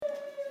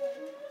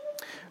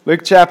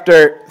Luke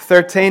chapter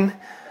 13.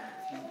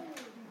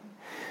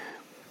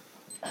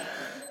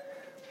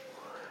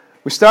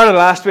 We started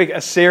last week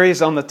a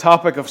series on the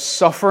topic of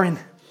suffering.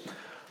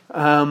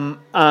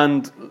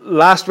 And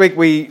last week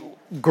we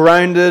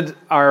grounded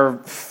our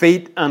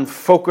feet and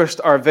focused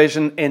our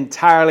vision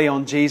entirely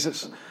on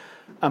Jesus.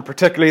 And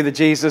particularly the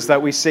Jesus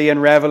that we see in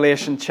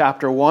Revelation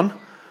chapter 1.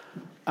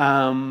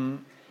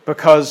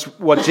 Because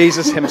what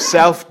Jesus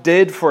himself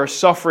did for a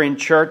suffering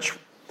church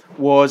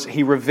was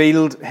he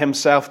revealed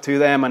himself to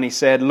them and he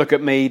said, "Look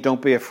at me,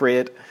 don't be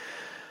afraid."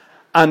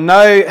 And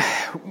now,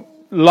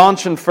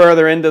 launching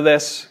further into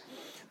this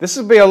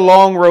will be a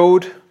long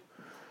road.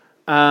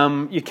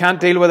 You can't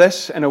deal with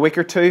this in a week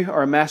or two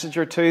or a message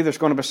or two. There's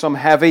going to be some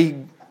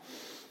heavy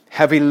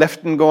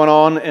lifting going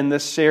on in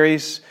this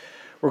series.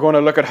 We're going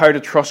to look at how to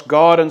trust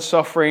God in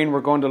suffering.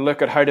 We're going to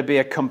look at how to be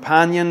a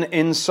companion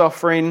in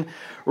suffering.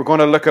 We're going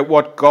to look at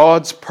what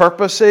God's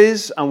purpose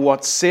is and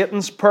what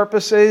Satan's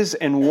purpose is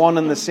in one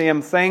and the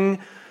same thing.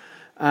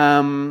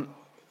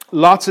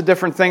 Lots of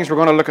different things. We're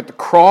going to look at the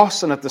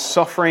cross and at the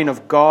suffering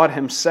of God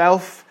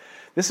himself.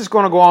 This is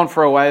going to go on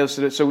for a while,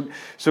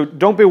 so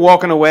don't be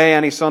walking away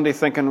any Sunday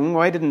thinking,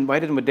 why didn't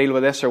we deal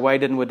with this or why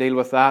didn't we deal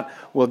with that?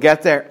 We'll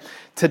get there.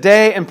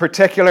 Today in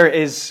particular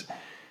is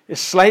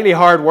slightly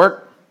hard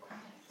work.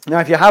 Now,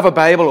 if you have a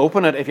Bible,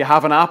 open it. If you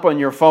have an app on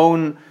your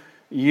phone,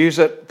 use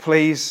it,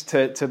 please,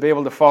 to be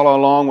able to follow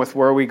along with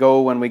where we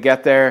go when we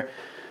get there.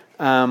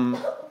 There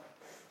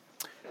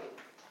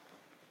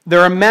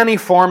are many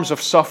forms of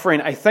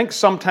suffering. I think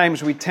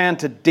sometimes we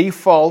tend to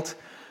default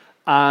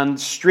and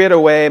straight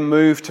away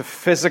move to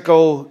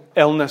physical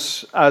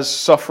illness as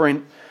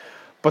suffering.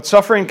 But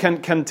suffering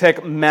can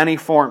take many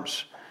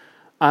forms.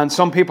 And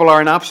some people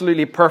are in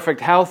absolutely perfect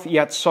health,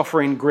 yet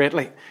suffering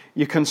greatly.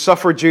 You can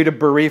suffer due to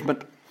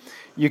bereavement.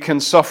 You can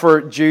suffer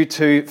due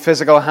to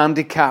physical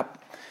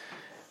handicap.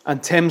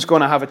 And Tim's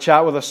going to have a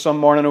chat with us some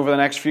morning over the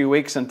next few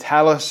weeks and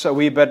tell us a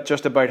wee bit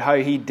just about how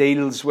he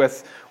deals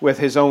with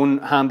his own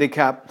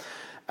handicap.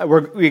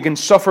 You can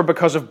suffer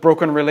because of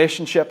broken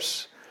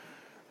relationships.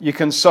 You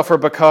can suffer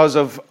because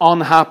of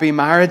unhappy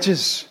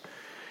marriages.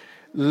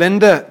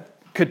 Linda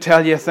could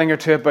tell you a thing or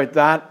two about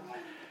that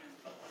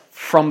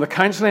from the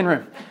counselling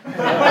room.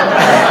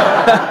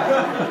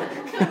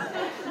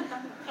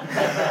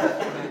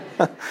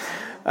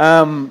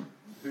 Who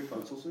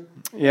counsels her?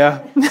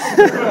 Yeah.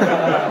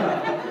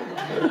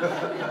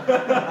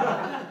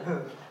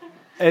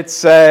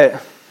 It's I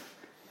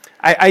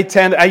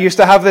used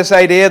to have this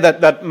idea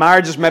that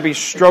marriages maybe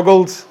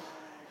struggled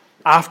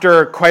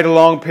after quite a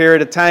long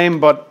period of time,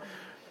 but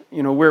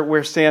you know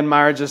we're seeing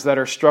marriages that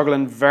are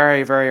struggling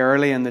very, very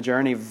early in the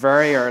journey,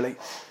 very early,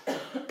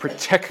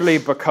 particularly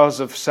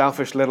because of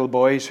selfish little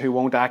boys who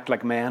won't act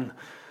like men.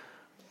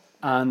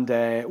 And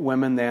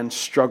women then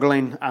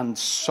struggling and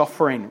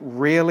suffering,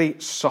 really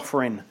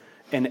suffering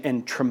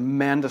in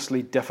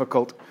tremendously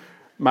difficult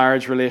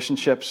marriage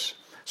relationships.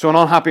 So an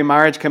unhappy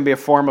marriage can be a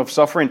form of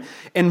suffering.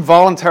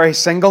 Involuntary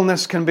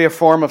singleness can be a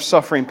form of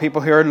suffering.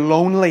 People who are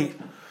lonely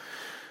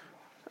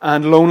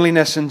and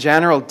loneliness in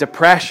general.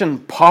 Depression,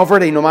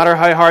 poverty, no matter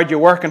how hard you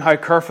work and how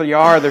careful you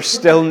are, there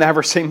still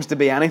never seems to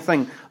be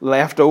anything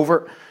left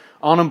over.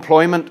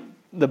 Unemployment,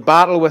 the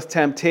battle with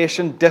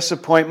temptation,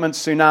 disappointment,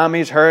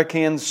 tsunamis,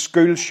 hurricanes,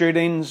 school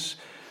shootings,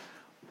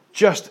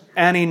 just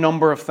any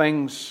number of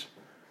things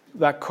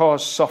that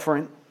cause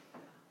suffering.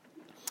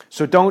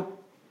 So don't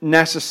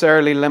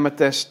necessarily limit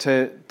this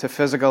to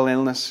physical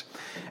illness.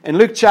 In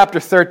Luke chapter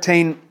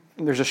 13,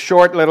 there's a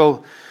short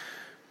little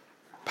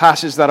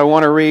passage that I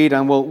want to read,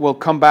 and we'll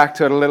come back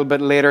to it a little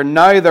bit later.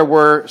 Now there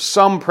were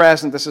some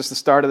present, this is the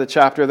start of the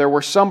chapter, there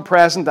were some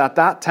present at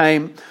that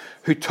time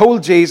who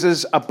told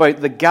Jesus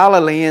about the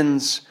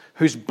Galileans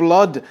whose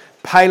blood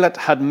Pilate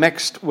had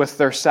mixed with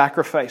their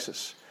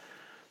sacrifices.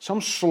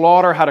 Some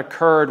slaughter had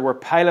occurred where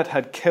Pilate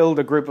had killed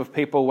a group of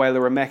people while they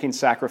were making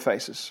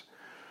sacrifices.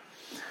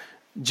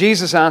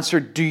 Jesus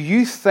answered, "Do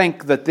you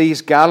think that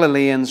these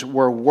Galileans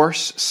were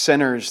worse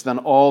sinners than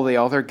all the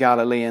other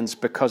Galileans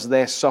because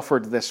they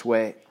suffered this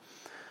way?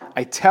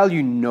 I tell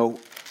you, no.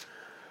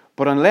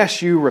 But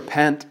unless you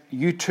repent,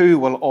 you too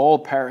will all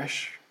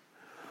perish.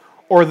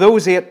 Or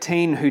those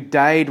 18 who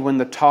died when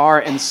the tower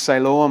in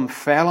Siloam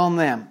fell on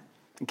them."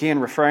 Again,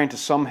 referring to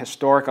some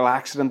historical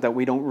accident that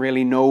we don't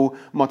really know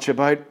much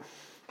about,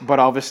 but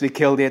obviously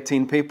killed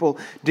 18 people.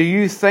 Do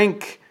you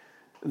think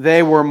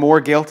they were more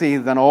guilty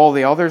than all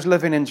the others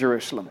living in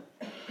Jerusalem?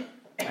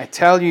 I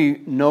tell you,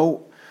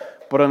 no.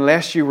 But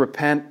unless you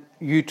repent,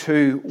 you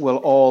too will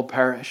all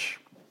perish.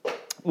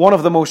 One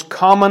of the most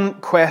common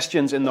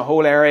questions in the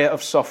whole area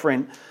of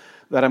suffering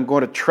that I'm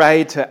going to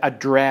try to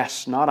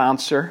address, not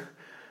answer,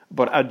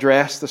 but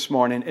address this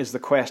morning is the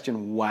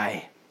question,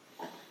 why?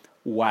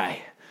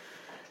 Why?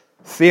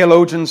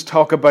 Theologians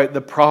talk about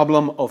the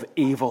problem of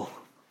evil.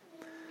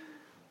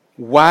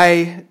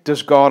 Why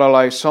does God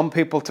allow some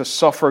people to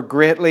suffer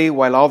greatly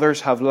while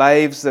others have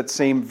lives that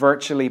seem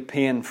virtually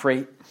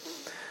pain-free?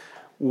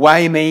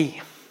 Why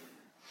me?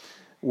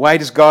 Why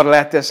does God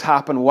let this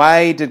happen?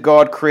 Why did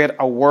God create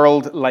a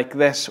world like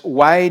this?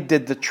 Why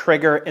did the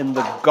trigger in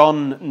the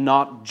gun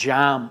not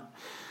jam?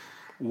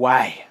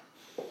 Why?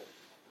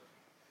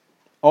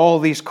 All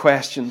these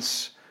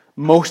questions,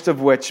 most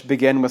of which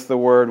begin with the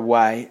word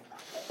why.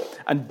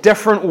 And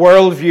different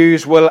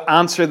worldviews will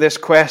answer this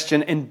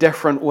question in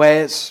different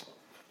ways.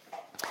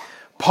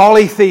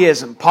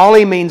 Polytheism.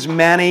 Poly means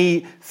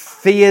many.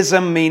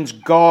 Theism means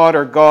God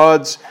or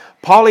gods.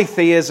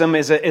 Polytheism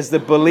is the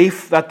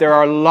belief that there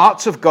are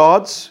lots of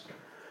gods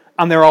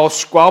and they're all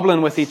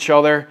squabbling with each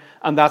other,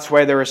 and that's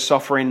why there is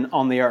suffering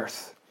on the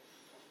earth.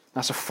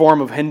 That's a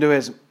form of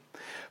Hinduism.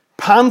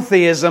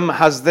 Pantheism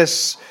has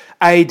this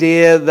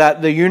idea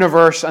that the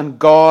universe and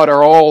God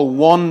are all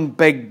one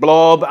big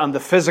blob and the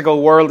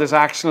physical world is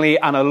actually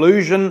an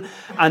illusion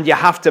and you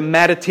have to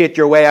meditate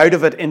your way out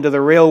of it into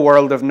the real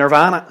world of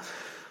nirvana.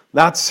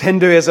 That's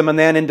Hinduism, and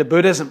then into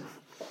Buddhism.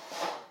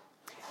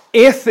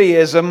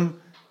 Atheism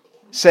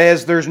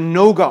says there's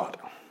no God.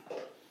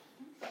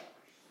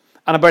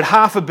 And about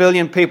 500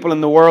 million people in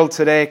the world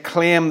today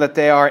claim that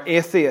they are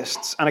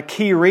atheists. And a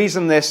key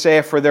reason, they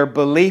say, for their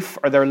belief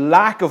or their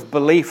lack of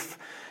belief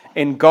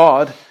in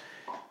God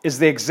is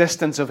the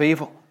existence of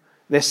evil.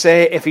 They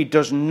say if he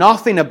does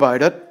nothing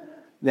about it,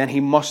 then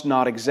he must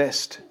not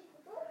exist.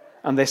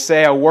 And they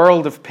say a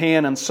world of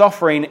pain and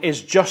suffering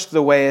is just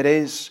the way it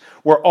is.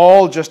 We're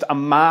all just a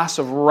mass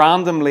of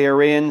randomly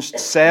arranged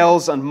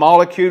cells and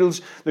molecules.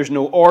 There's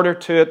no order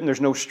to it and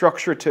there's no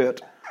structure to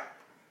it.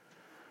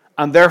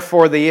 And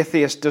therefore the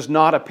atheist does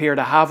not appear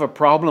to have a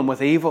problem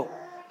with evil.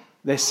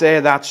 They say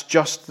that's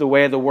just the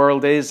way the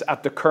world is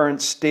at the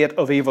current state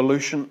of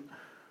evolution.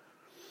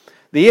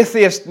 The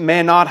atheist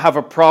may not have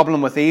a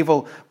problem with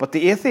evil, but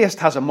the atheist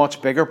has a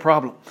much bigger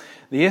problem.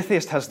 The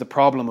atheist has the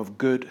problem of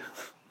good.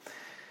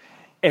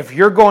 If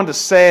you're going to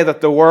say that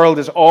the world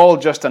is all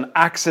just an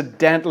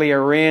accidentally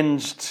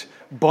arranged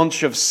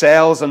bunch of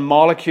cells and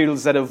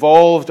molecules that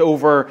evolved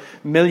over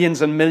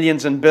millions and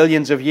millions and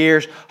billions of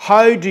years,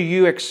 how do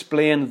you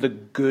explain the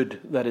good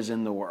that is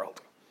in the world?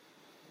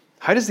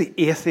 How does the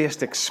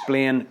atheist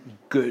explain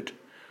good?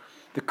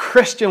 The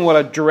Christian will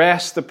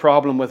address the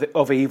problem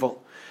of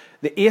evil.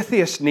 The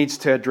atheist needs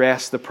to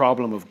address the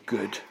problem of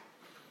good.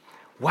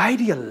 Why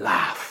do you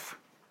laugh?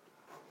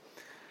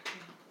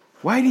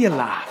 Why do you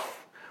laugh?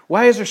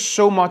 Why is there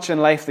so much in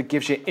life that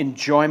gives you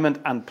enjoyment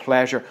and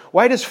pleasure?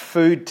 Why does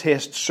food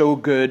taste so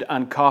good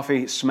and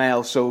coffee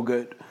smell so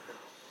good?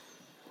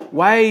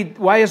 Why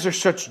is there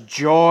such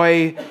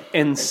joy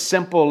in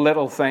simple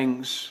little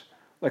things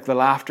like the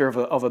laughter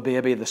of a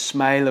baby, the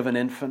smile of an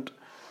infant?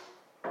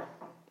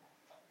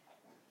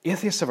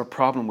 Atheists have a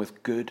problem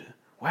with good.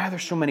 Why are there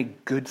so many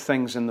good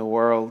things in the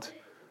world?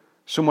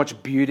 So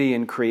much beauty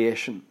in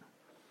creation.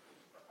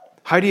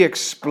 How do you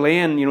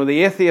explain,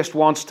 the atheist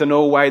wants to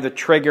know why the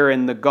trigger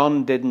in the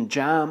gun didn't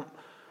jam.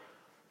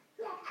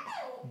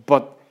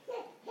 But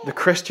the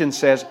Christian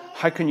says,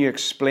 how can you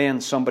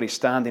explain somebody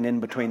standing in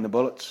between the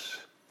bullets?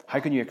 How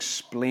can you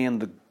explain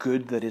the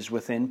good that is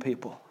within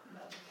people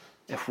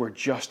if we're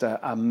just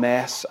a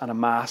mess and a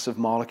mass of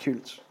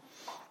molecules?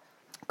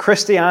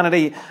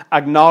 Christianity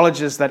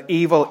acknowledges that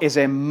evil is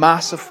a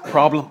massive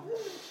problem.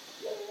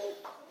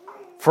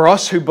 For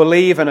us who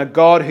believe in a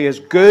God who is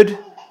good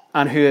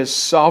and who is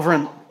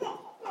sovereign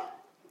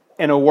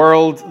in a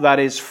world that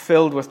is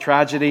filled with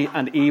tragedy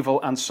and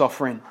evil and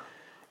suffering,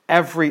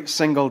 every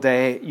single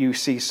day you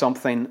see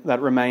something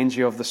that reminds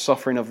you of the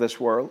suffering of this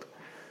world.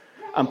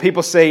 And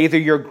people say either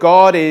your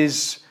God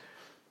is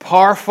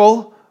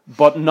powerful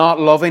but not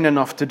loving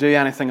enough to do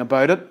anything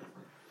about it,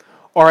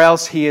 or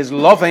else he is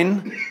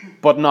loving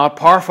but not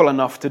powerful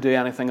enough to do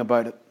anything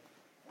about it.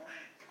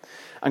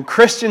 And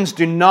Christians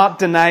do not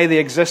deny the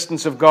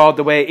existence of God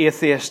the way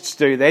atheists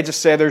do. They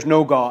just say there's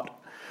no God.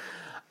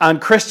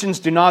 And Christians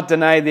do not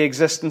deny the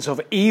existence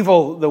of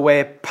evil the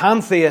way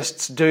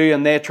pantheists do,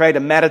 and they try to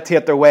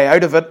meditate their way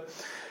out of it.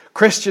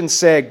 Christians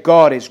say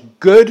God is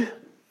good,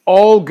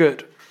 all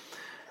good.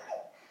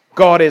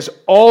 God is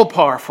all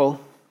powerful,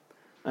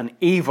 and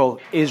evil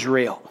is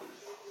real.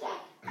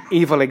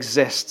 Evil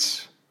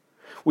exists.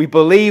 We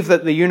believe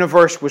that the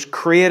universe was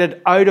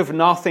created out of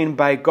nothing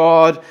by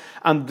God,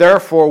 and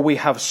therefore we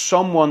have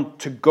someone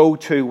to go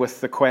to with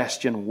the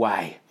question,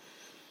 why?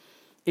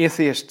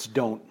 Atheists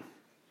don't.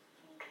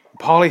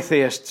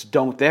 Polytheists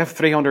don't. They have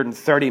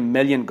 330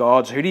 million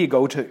gods. Who do you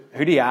go to?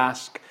 Who do you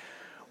ask?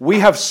 We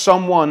have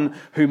someone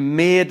who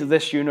made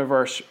this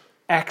universe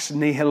ex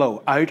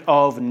nihilo, out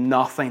of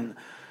nothing.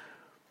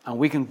 And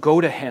we can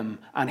go to him,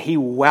 and he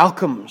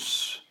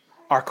welcomes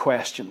our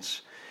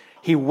questions.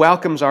 He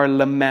welcomes our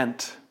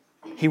lament.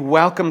 He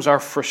welcomes our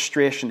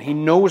frustration. He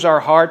knows our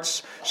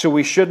hearts, so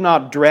we should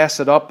not dress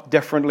it up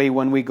differently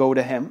when we go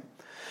to him.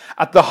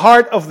 At the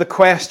heart of the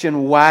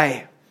question,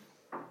 why?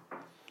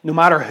 No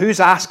matter who's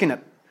asking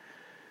it,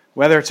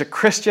 whether it's a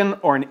Christian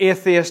or an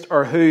atheist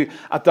or who,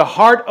 at the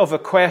heart of a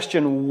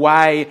question,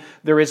 why,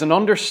 there is an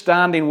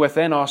understanding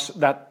within us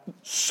that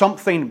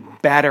something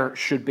better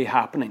should be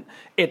happening.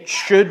 It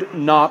should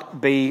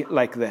not be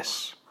like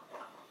this.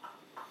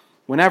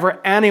 Whenever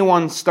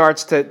anyone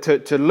starts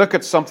to look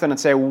at something and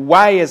say,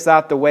 why is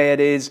that the way it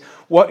is?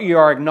 What you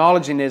are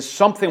acknowledging is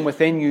something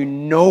within you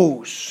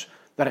knows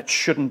that it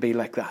shouldn't be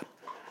like that.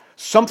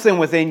 Something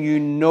within you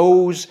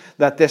knows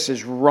that this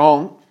is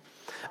wrong.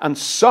 And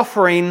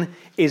suffering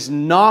is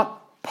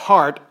not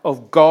part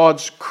of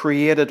God's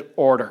created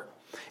order.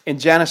 In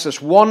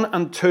Genesis 1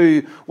 and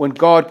 2, when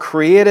God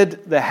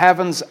created the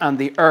heavens and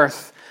the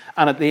earth,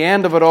 and at the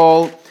end of it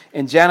all,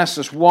 in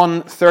Genesis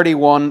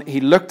 1:31, he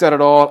looked at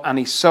it all and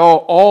he saw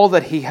all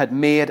that he had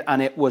made,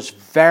 and it was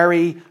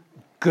very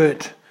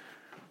good.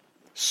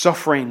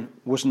 Suffering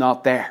was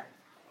not there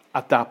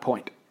at that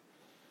point.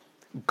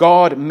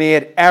 God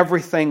made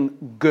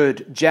everything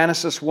good.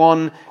 Genesis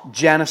 1,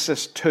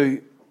 Genesis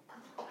 2.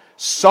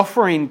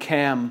 Suffering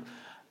came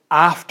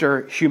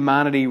after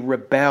humanity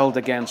rebelled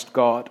against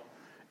God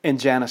in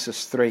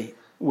Genesis 3.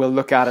 We'll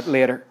look at it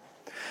later.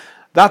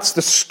 That's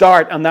the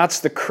start, and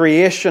that's the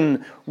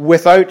creation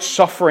without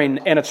suffering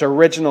in its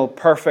original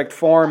perfect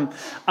form.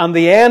 And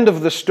the end of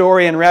the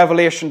story in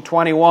Revelation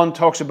 21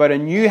 talks about a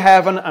new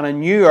heaven and a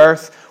new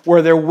earth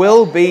where there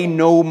will be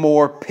no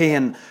more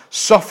pain.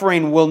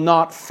 Suffering will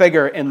not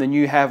figure in the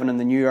new heaven and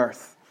the new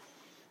earth.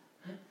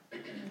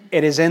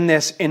 It is in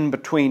this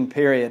in-between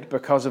period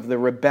because of the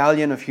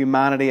rebellion of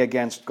humanity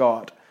against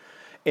God.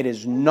 It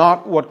is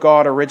not what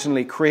God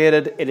originally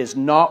created. It is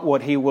not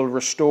what He will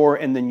restore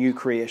in the new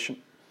creation.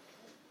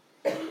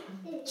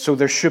 So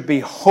there should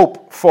be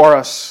hope for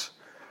us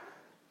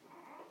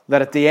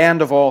that at the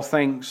end of all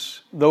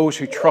things, those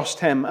who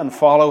trust Him and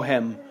follow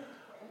Him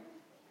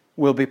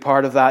will be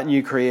part of that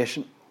new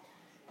creation.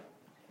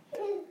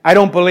 I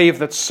don't believe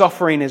that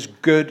suffering is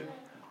good,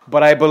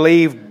 but I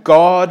believe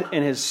God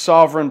in His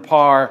sovereign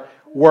power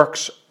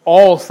works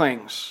all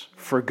things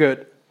for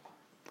good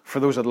for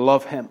those that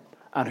love Him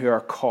and who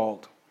are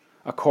called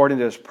according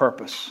to His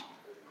purpose.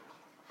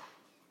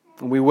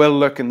 And we will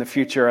look in the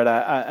future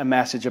at a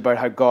message about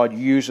how God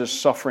uses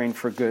suffering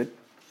for good.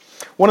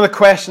 One of the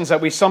questions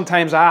that we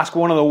sometimes ask,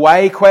 one of the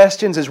why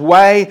questions, is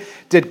why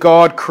did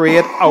God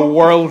create a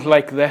world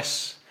like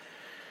this?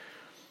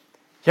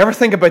 You ever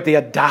think about the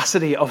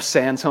audacity of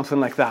saying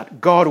something like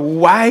that? God,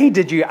 why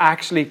did you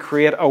actually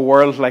create a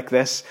world like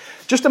this?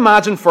 Just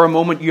imagine for a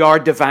moment you are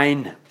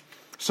divine.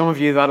 Some of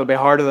you that'll be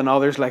harder than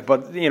others,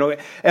 but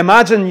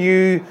imagine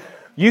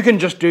you can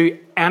just do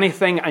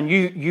anything and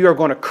you are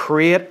going to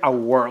create a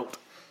world.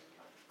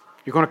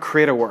 You're going to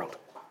create a world.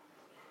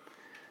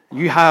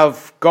 You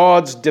have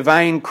God's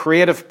divine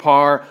creative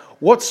power.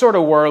 What sort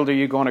of world are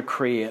you going to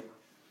create?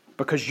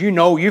 Because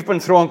you've been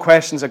throwing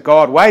questions at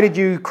God. Why did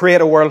you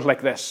create a world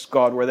like this,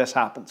 God, where this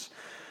happens?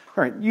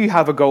 All right, you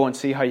have a go and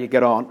see how you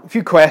get on. A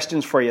few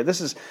questions for you. This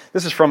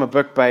is from a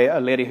book by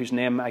a lady whose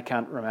name I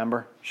can't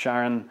remember.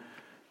 Sharon,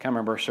 can't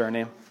remember her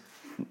surname.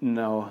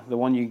 No, the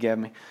one you gave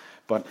me.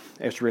 But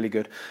it's really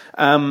good.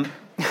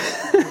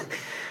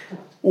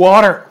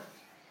 Water.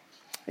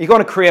 Are you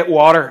going to create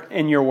water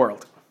in your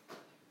world?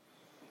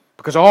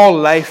 Because all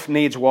life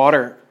needs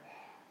water,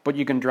 but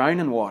you can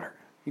drown in water.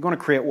 Are you going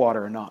to create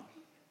water or not?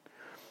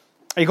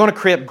 Are you going to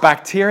create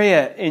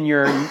bacteria in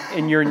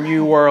your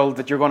new world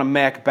that you're going to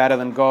make better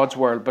than God's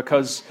world?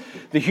 Because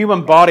the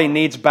human body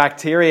needs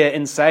bacteria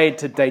inside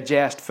to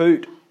digest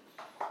food.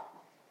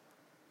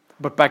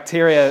 But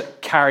bacteria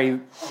carry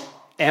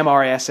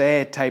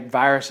MRSA type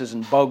viruses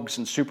and bugs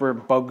and super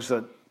bugs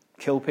that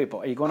kill people.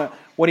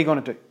 What are you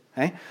going to do?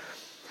 Eh?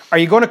 Are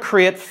you going to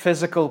create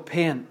physical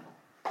pain?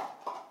 I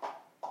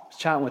was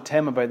chatting with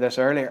Tim about this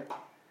earlier.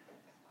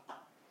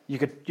 You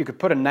could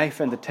put a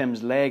knife into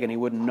Tim's leg and he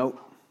wouldn't know.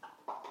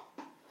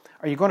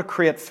 Are you going to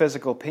create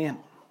physical pain?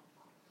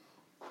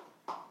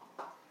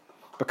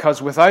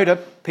 Because without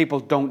it,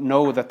 people don't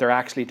know that they're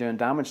actually doing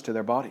damage to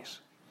their bodies.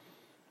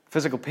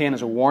 Physical pain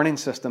is a warning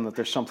system that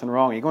there's something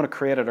wrong. Are you going to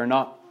create it or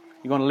not?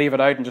 You're going to leave it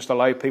out and just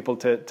allow people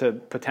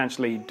to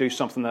potentially do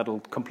something that'll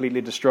completely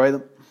destroy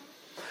them?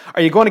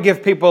 Are you going to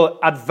give people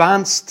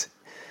advanced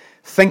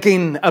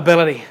thinking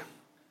ability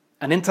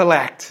and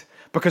intellect?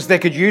 Because they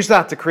could use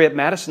that to create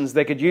medicines.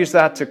 They could use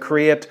that to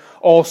create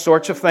all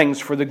sorts of things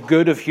for the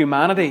good of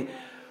humanity.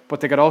 But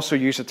they could also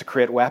use it to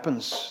create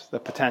weapons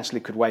that potentially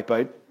could wipe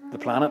out the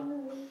planet.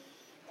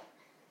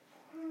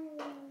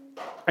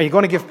 Are you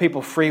going to give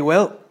people free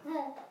will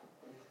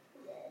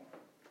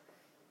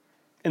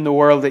in the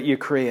world that you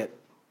create?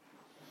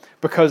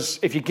 Because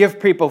if you give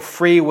people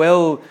free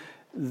will,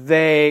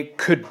 they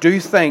could do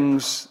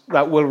things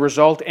that will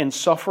result in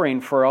suffering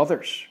for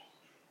others.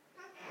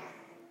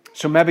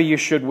 So maybe you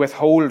should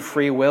withhold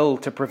free will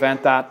to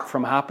prevent that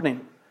from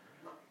happening.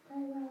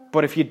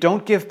 But if you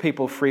don't give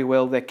people free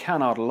will, they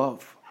cannot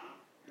love.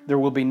 There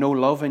will be no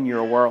love in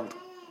your world.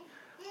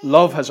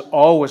 Love has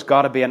always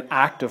got to be an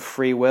act of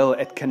free will.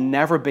 It can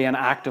never be an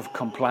act of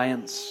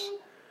compliance.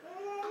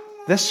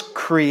 This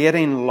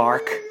creating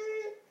lark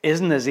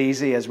isn't as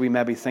easy as we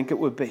maybe think it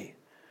would be.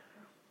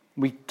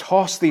 We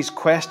toss these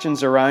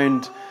questions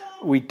around.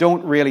 We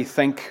don't really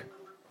think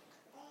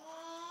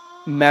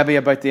maybe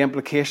about the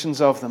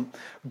implications of them.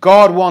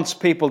 God wants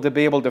people to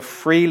be able to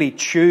freely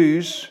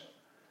choose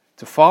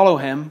to follow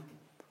Him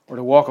or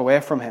to walk away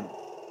from him.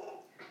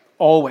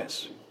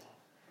 Always.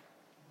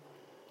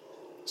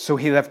 So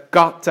they've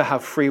got to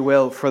have free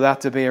will for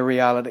that to be a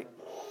reality.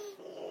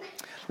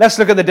 Let's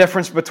look at the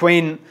difference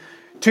between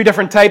two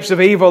different types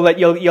of evil that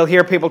you'll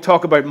hear people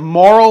talk about: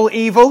 moral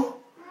evil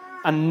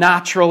and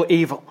natural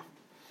evil.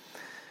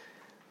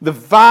 The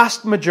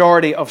vast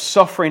majority of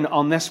suffering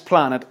on this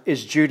planet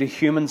is due to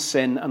human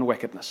sin and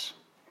wickedness.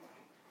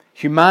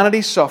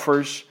 Humanity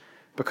suffers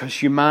because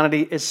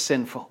humanity is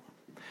sinful.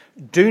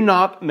 Do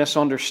not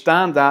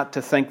misunderstand that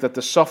to think that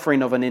the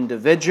suffering of an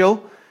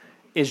individual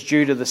is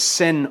due to the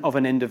sin of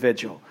an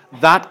individual.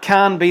 That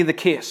can be the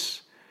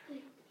case.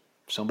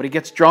 Somebody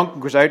gets drunk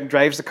and goes out and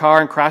drives the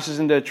car and crashes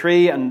into a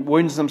tree and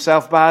wounds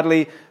themselves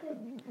badly.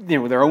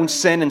 Their own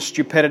sin and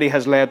stupidity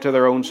has led to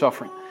their own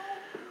suffering.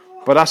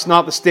 But that's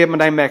not the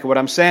statement I'm making. What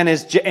I'm saying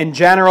is, in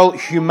general,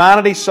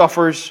 humanity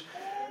suffers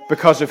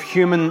because of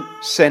human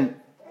sin.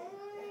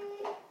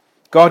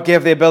 God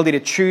gave the ability to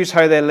choose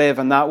how they live,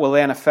 and that will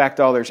then affect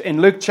others. In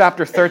Luke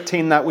chapter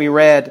 13 that we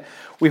read,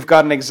 we've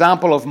got an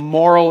example of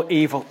moral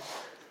evil.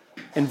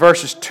 In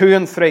verses 2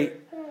 and 3,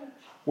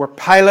 where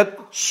Pilate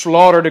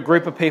slaughtered a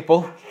group of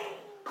people,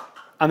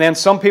 and then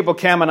some people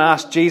came and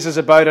asked Jesus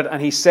about it,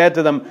 and he said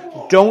to them,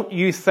 don't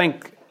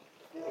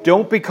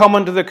be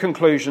coming to the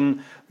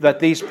conclusion that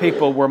these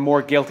people were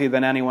more guilty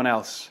than anyone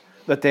else,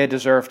 that they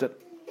deserved it.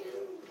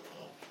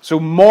 So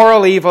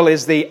moral evil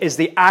is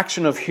the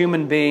action of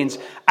human beings.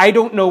 I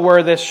don't know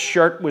where this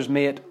shirt was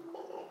made.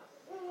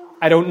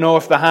 I don't know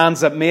if the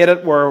hands that made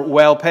it were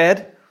well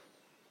paid.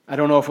 I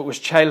don't know if it was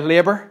child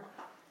labour.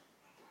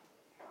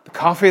 The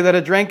coffee that I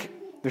drink,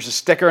 there's a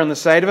sticker on the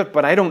side of it,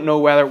 but I don't know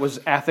whether it was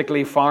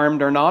ethically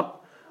farmed or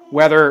not,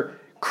 whether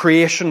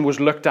creation was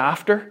looked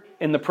after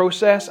in the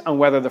process and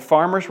whether the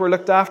farmers were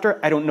looked after.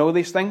 I don't know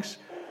these things.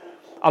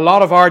 A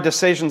lot of our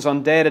decisions on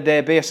a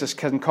day-to-day basis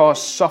can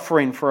cause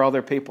suffering for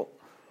other people.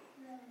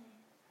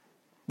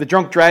 The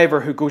drunk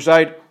driver who goes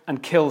out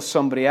and kills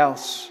somebody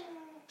else,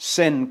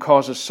 sin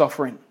causes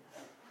suffering.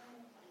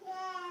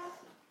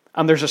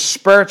 And there's a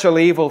spiritual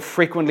evil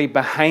frequently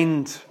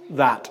behind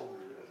that.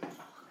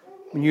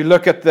 When you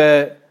look at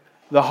the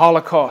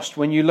Holocaust,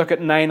 when you look at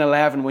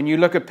 9/11, when you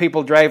look at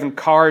people driving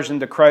cars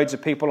into crowds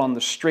of people on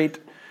the street,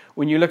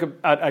 when you look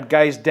at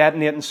guys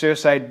detonating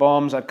suicide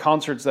bombs at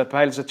concerts that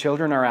piles of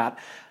children are at,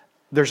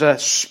 there's a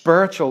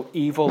spiritual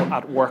evil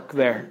at work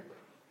there,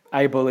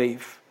 I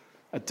believe.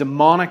 A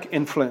demonic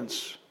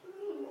influence.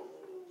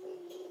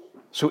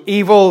 So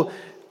evil,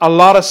 a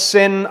lot of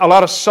sin, a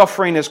lot of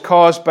suffering is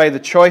caused by the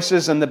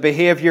choices and the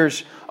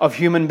behaviors of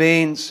human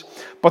beings.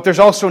 But there's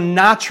also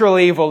natural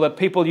evil that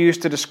people use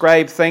to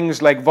describe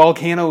things like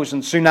volcanoes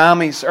and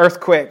tsunamis,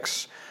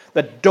 earthquakes,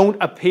 that don't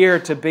appear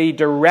to be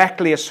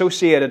directly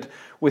associated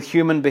with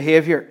human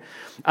behavior.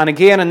 And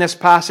again, in this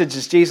passage,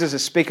 as Jesus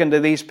is speaking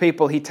to these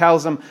people, he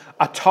tells them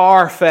a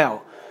tower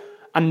fell,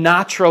 a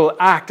natural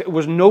act. It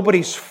was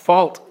nobody's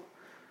fault.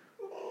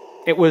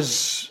 It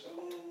was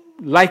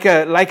like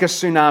a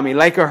tsunami,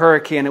 like a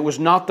hurricane. It was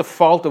not the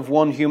fault of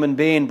one human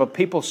being, but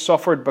people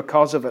suffered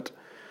because of it.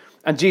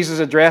 And Jesus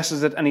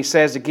addresses it and he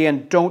says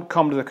again, don't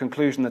come to the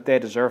conclusion that they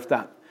deserve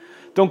that.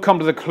 Don't come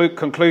to the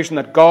conclusion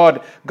that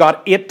God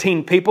got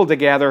 18 people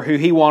together who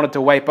he wanted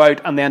to wipe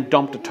out and then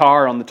dumped a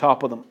tower on the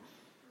top of them.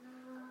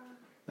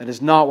 That is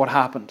not what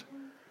happened.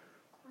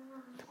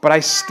 But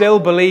I still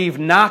believe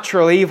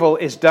natural evil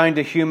is down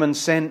to human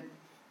sin.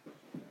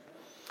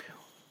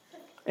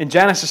 In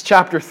Genesis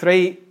chapter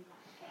 3,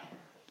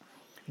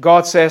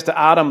 God says to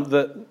Adam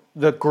that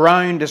the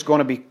ground is going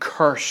to be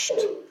cursed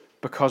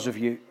because of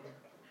you.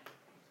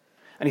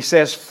 And he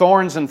says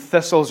thorns and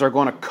thistles are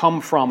going to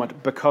come from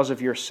it because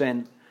of your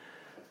sin.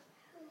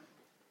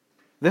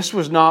 This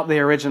was not the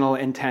original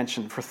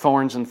intention, for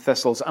thorns and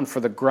thistles and for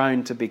the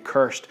ground to be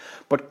cursed.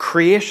 But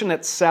creation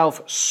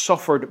itself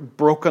suffered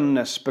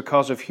brokenness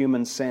because of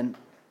human sin.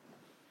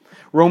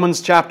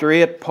 Romans chapter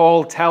 8,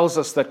 Paul tells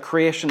us that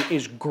creation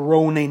is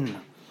groaning,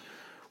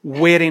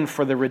 waiting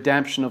for the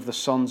redemption of the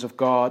sons of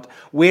God,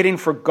 waiting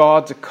for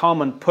God to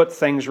come and put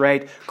things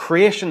right.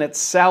 Creation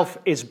itself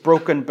is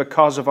broken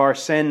because of our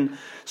sin.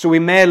 So we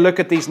may look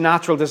at these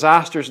natural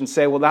disasters and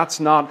say, well, that's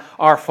not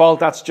our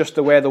fault, that's just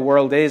the way the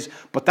world is.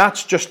 But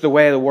that's just the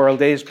way the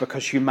world is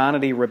because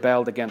humanity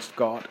rebelled against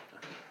God.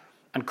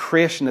 And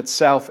creation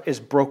itself is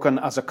broken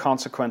as a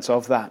consequence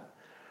of that.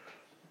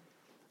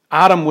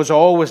 Adam was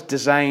always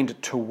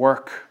designed to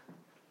work.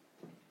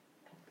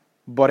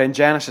 But in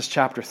Genesis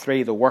chapter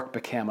 3, the work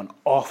became an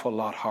awful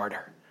lot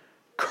harder.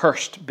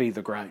 Cursed be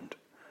the ground.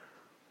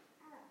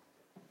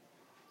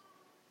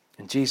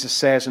 And Jesus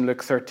says in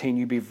Luke 13,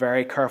 you be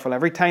very careful.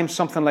 Every time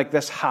something like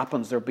this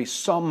happens, there'll be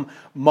some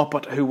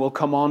muppet who will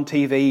come on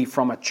TV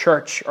from a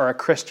church or a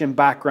Christian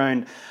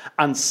background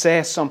and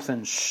say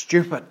something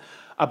stupid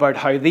about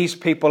how these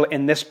people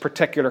in this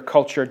particular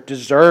culture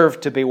deserve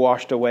to be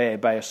washed away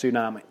by a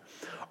tsunami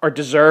or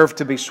deserve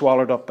to be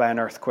swallowed up by an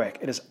earthquake.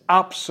 It is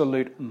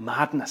absolute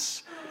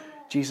madness.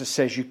 Jesus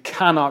says you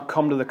cannot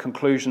come to the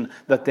conclusion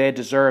that they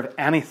deserve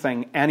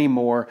anything any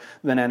more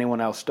than anyone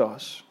else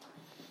does.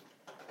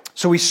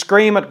 So we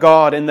scream at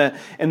God in the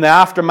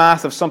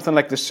aftermath of something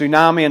like the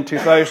tsunami in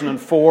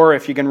 2004.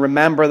 If you can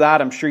remember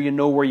that, I'm sure you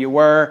know where you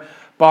were.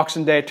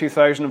 Boxing Day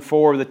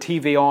 2004, with the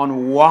TV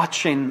on,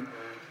 watching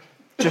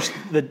just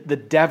the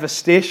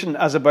devastation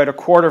as about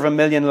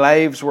 250,000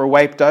 lives were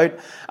wiped out.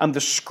 And the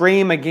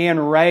scream again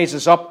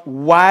rises up.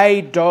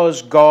 Why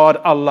does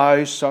God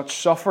allow such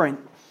suffering?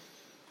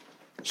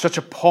 Such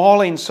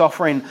appalling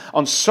suffering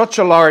on such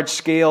a large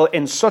scale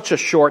in such a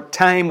short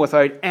time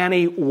without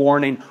any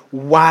warning.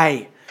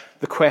 Why?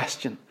 The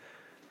question.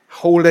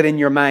 Hold it in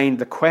your mind.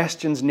 The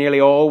questions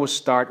nearly always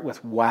start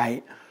with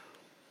why.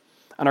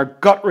 And our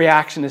gut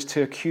reaction is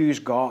to accuse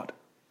God.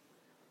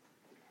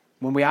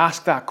 When we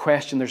ask that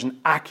question, there's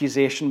an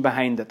accusation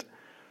behind it.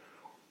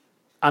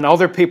 And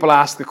other people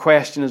ask the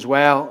question as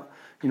well.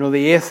 You know,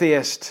 the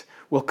atheist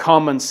will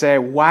come and say,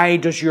 why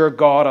does your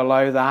God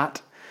allow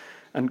that?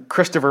 And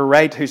Christopher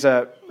Wright, who's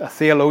a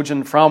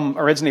theologian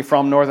originally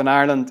from Northern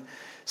Ireland,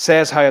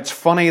 says how it's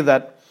funny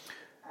that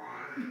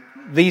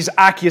these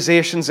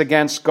accusations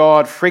against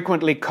God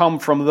frequently come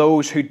from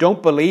those who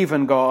don't believe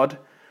in God,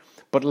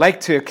 but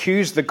like to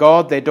accuse the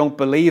God they don't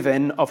believe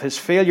in of his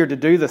failure to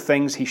do the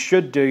things he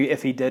should do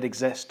if he did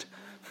exist.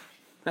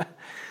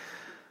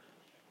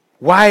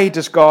 Why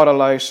does God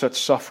allow such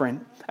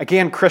suffering?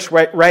 Again, Chris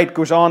Wright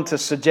goes on to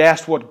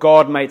suggest what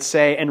God might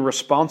say in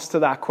response to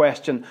that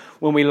question.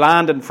 When we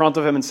land in front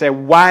of him and say,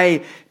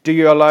 why do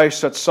you allow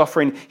such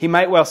suffering? He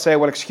might well say,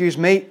 well, excuse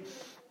me,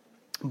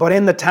 but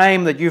in the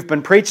time that you've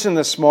been preaching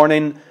this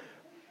morning,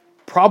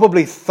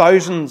 probably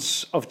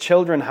thousands of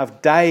children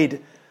have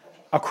died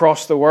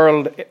across the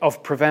world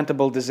of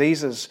preventable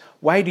diseases.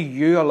 Why do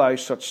you allow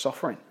such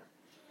suffering?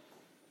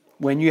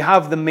 When you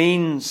have the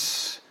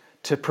means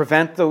to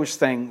prevent those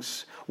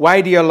things,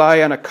 why do you allow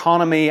an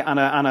economy and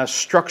a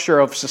structure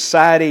of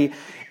society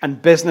and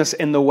business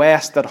in the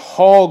West that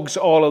hogs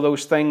all of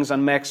those things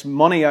and makes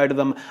money out of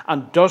them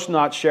and does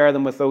not share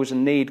them with those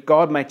in need?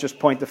 God might just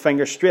point the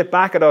finger straight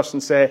back at us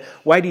and say,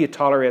 why do you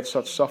tolerate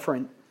such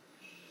suffering?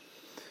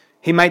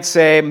 He might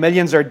say,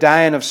 millions are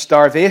dying of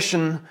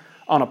starvation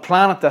on a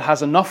planet that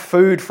has enough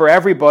food for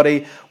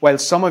everybody, while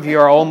some of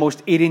you are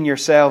almost eating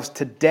yourselves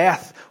to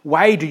death.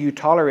 Why do you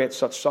tolerate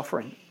such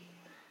suffering?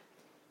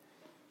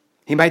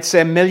 He might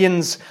say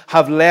millions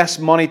have less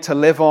money to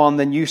live on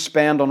than you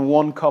spend on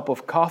one cup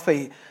of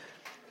coffee.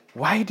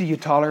 Why do you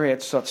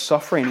tolerate such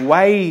suffering?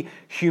 Why,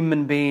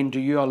 human being, do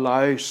you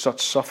allow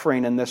such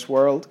suffering in this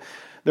world?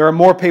 There are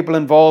more people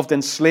involved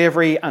in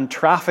slavery and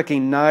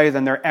trafficking now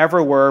than there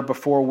ever were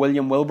before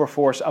William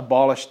Wilberforce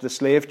abolished the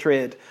slave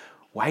trade.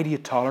 Why do you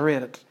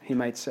tolerate it, he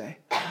might say?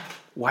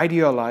 Why do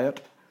you allow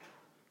it?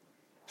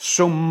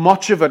 So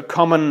much of it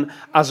coming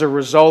as a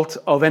result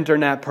of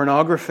internet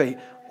pornography.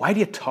 Why do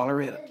you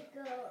tolerate it?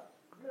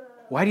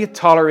 Why do you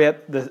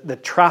tolerate the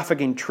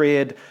trafficking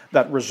trade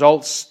that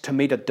results to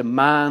meet a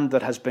demand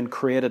that has been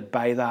created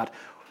by that?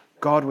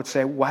 God would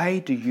say, why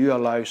do you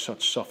allow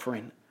such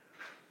suffering?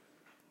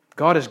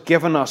 God has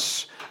given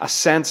us a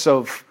sense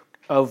of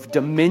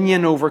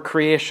dominion over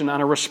creation and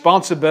a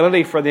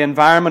responsibility for the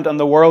environment and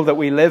the world that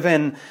we live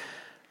in,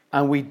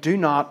 and we do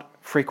not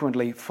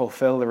frequently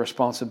fulfill the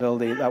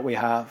responsibility that we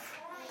have.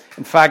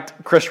 In fact,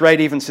 Chris Wright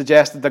even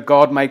suggested that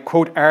God might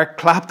quote Eric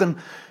Clapton,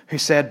 who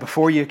said,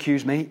 before you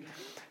accuse me,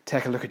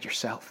 take a look at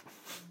yourself.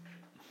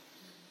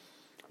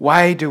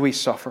 Why do we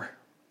suffer?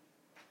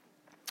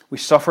 We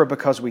suffer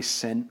because we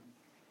sin.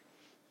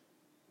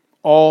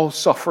 All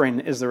suffering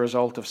is the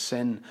result of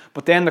sin.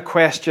 But then the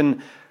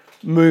question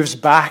moves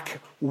back.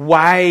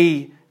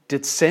 Why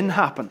did sin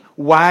happen?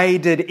 Why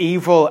did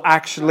evil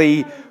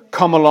actually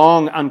come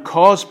along and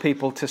cause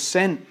people to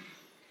sin?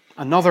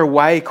 Another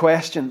why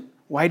question.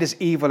 Why does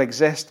evil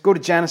exist? Go to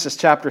Genesis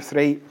chapter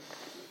 3,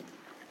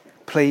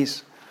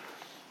 please.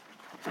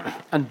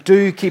 And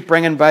do keep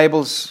bringing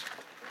Bibles.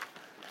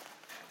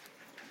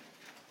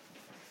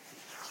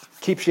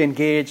 Keeps you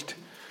engaged.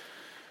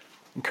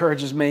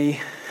 Encourages me.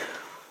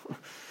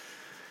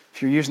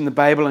 If you're using the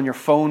Bible on your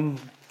phone,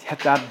 hit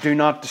that do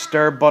not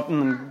disturb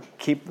button and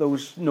keep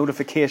those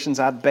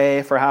notifications at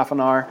bay for half an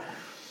hour.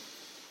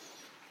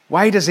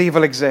 Why does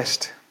evil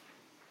exist?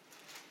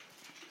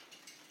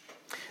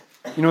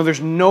 You know,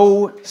 there's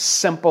no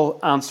simple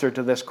answer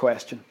to this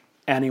question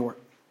anywhere.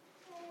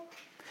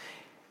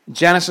 In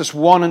Genesis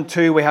 1 and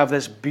 2, we have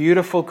this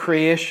beautiful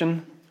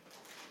creation.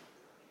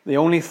 The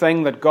only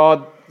thing that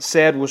God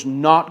said was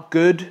not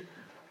good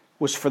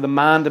was for the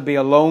man to be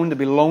alone, to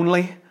be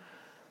lonely.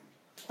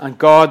 And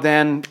God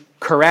then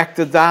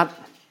corrected that.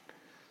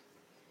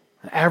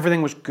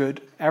 Everything was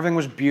good. Everything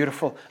was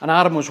beautiful. And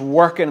Adam was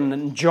working and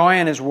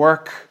enjoying his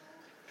work.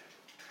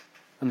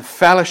 And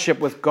fellowship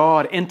with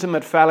God,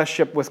 intimate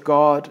fellowship with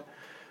God.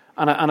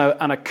 And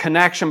a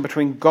connection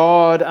between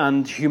God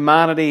and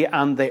humanity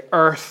and the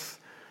earth.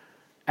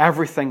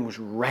 Everything was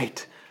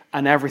right.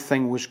 And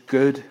everything was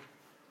good.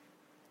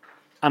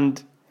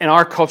 And in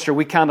our culture,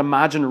 we can't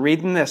imagine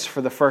reading this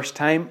for the first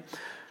time.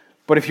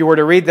 But if you were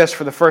to read this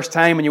for the first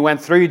time and you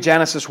went through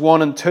Genesis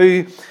 1 and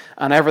 2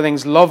 and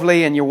everything's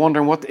lovely and you're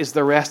wondering what is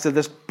the rest of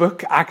this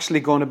book actually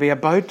going to be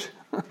about?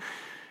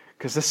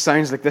 because this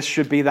sounds like this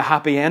should be the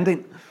happy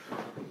ending.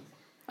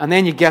 And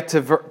then you get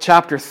to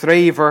chapter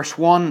 3, verse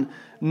 1.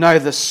 Now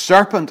the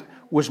serpent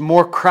was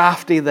more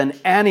crafty than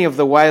any of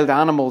the wild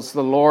animals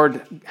the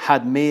Lord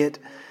had made.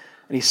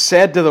 And he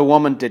said to the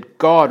woman, did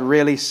God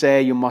really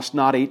say you must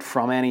not eat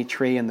from any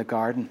tree in the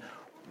garden?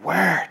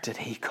 Where did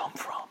he come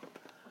from?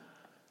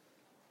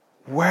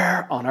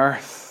 Where on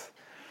earth?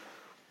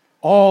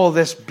 All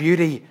this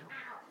beauty.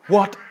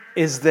 What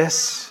is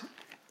this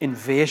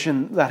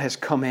invasion that has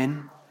come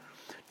in?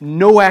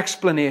 No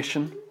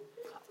explanation,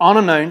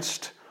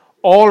 unannounced,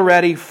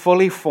 already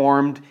fully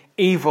formed,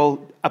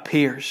 evil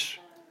appears.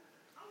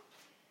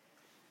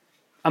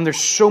 And there's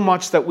so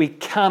much that we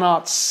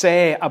cannot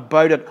say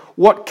about it.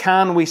 What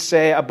can we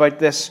say about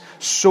this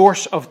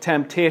source of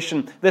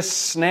temptation, this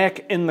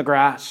snake in the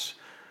grass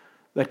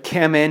that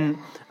came in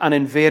and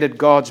invaded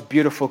God's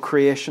beautiful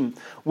creation?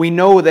 We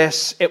know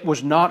this, it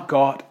was not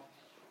God,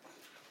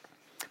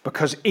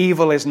 because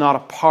evil is not a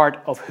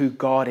part of who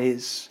God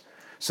is.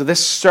 So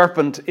this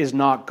serpent is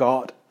not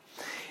God.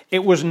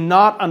 It was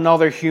not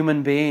another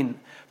human being,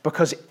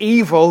 because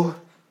evil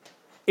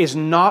is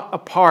not a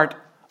part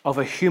of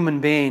a human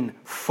being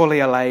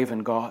fully alive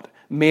in God,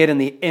 made in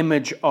the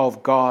image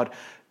of God.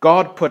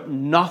 God put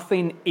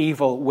nothing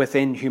evil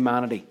within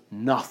humanity.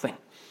 Nothing.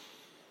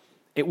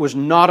 It was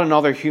not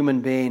another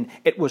human being.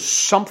 It was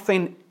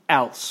something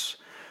else.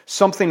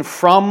 Something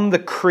from the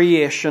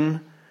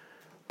creation,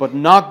 but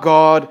not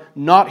God,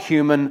 not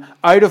human,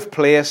 out of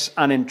place,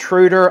 an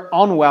intruder,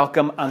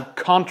 unwelcome, and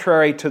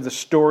contrary to the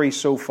story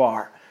so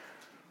far.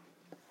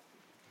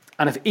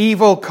 And if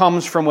evil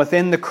comes from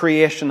within the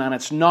creation and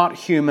it's not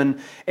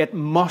human, it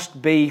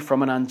must be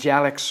from an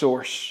angelic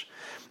source.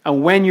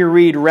 And when you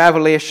read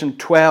Revelation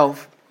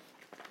 12,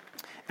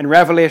 in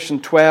Revelation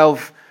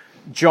 12,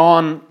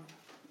 John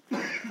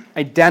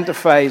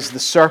identifies the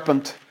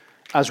serpent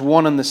as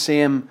one and the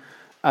same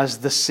as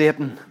the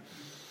Satan.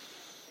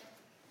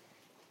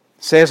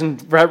 It says in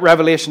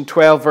Revelation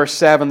 12, verse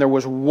 7, there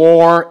was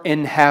war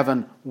in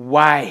heaven.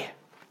 Why?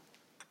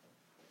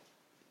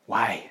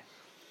 Why?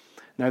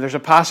 Now, there's a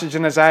passage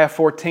in Isaiah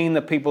 14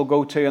 that people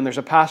go to, and there's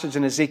a passage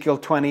in Ezekiel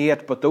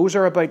 28, but those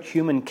are about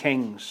human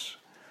kings.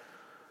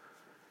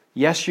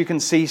 Yes, you can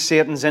see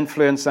Satan's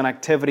influence and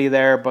activity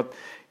there, but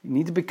you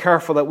need to be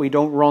careful that we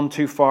don't run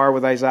too far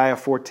with Isaiah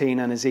 14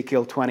 and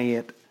Ezekiel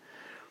 28.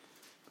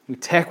 We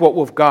take what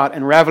we've got.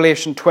 In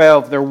Revelation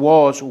 12, there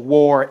was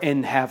war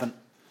in heaven.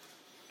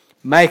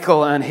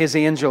 Michael and his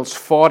angels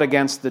fought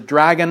against the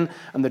dragon,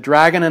 and the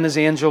dragon and his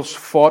angels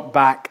fought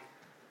back.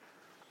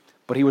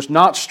 But he was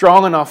not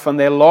strong enough, and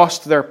they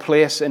lost their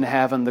place in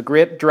heaven. The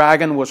great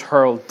dragon was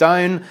hurled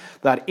down,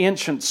 that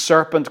ancient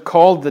serpent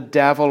called the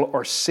devil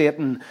or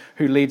Satan,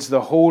 who leads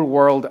the whole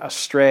world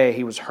astray.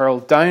 He was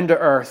hurled down to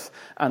earth,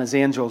 and his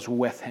angels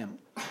with him.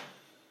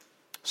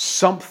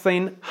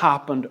 Something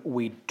happened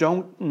we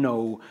don't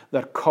know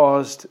that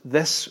caused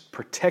this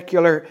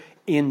particular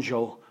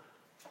angel,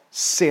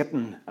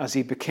 Satan, as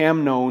he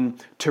became known,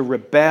 to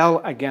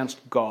rebel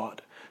against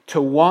God, to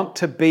want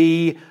to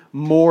be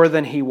more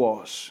than he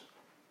was.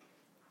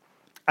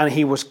 And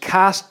he was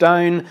cast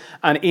down,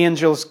 and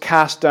angels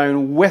cast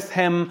down with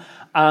him,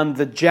 and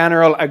the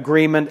general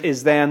agreement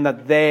is then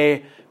that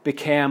they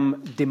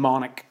became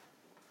demonic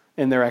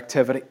in their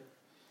activity.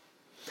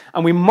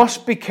 And we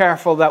must be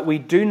careful that we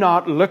do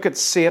not look at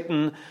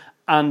Satan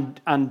and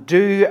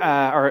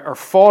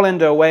fall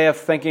into a way of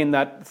thinking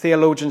that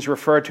theologians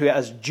refer to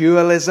as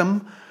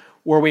dualism,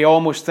 where we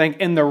almost think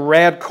in the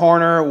red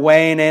corner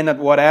weighing in at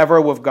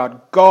whatever, we've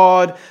got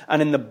God, and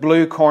in the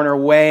blue corner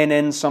weighing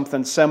in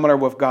something similar,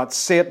 we've got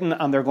Satan,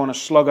 and they're going to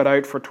slug it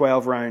out for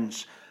 12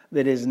 rounds.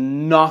 That is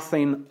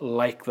nothing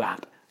like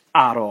that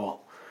at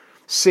all.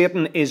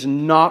 Satan is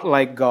not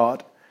like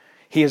God.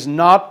 He is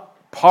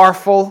not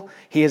powerful.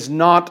 He is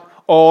not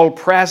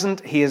all-present.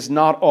 He is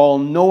not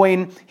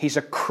all-knowing. He's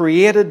a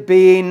created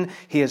being.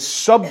 He is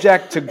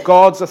subject to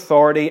God's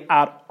authority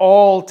at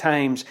all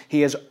times.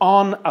 He is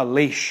on a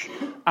leash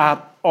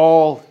at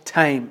all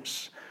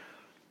times.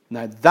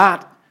 Now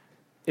that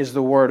is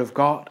the Word of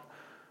God.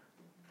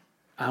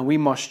 And we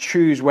must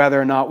choose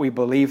whether or not we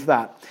believe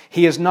that.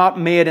 He is not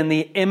made in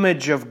the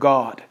image of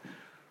God.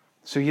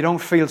 So you don't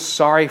feel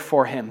sorry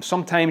for him.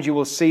 Sometimes you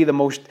will see the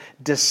most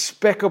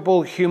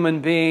despicable human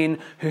being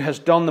who has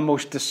done the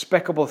most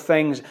despicable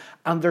things,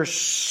 and there's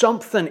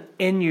something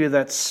in you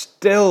that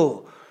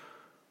still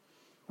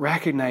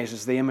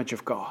recognizes the image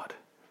of God.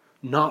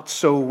 Not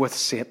so with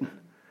Satan.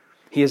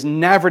 He is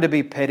never to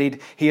be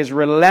pitied. He is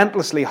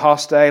relentlessly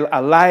hostile,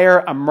 a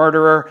liar, a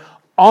murderer,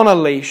 on a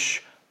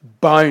leash,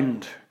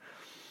 bound.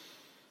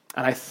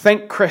 And I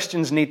think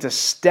Christians need to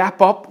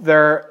step up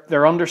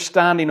their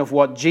understanding of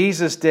what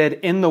Jesus did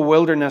in the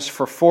wilderness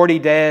for 40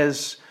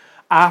 days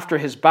after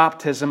his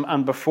baptism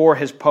and before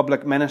his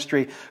public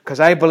ministry,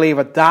 because I believe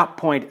at that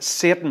point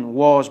Satan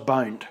was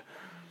bound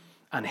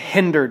and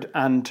hindered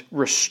and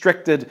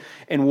restricted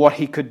in what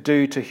he could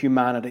do to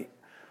humanity.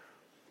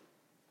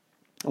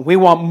 We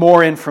want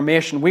more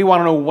information. We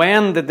want to know,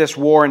 when did this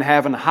war in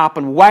heaven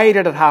happen? Why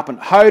did it happen?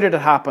 How did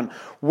it happen?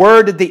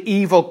 Where did the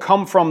evil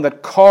come from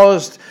that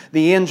caused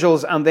the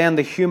angels and then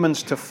the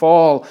humans to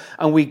fall?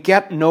 And we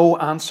get no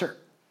answer.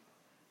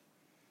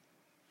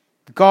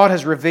 God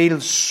has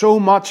revealed so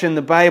much in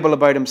the Bible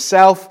about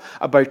himself,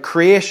 about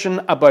creation,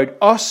 about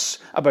us,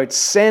 about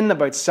sin,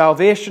 about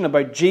salvation,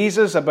 about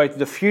Jesus, about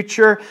the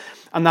future.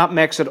 And that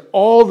makes it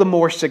all the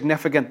more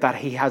significant that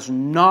he has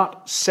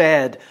not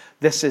said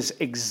this is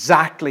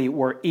exactly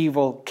where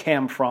evil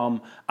came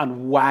from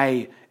and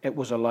why it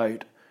was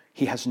allowed.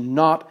 He has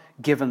not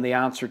given the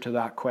answer to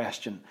that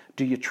question.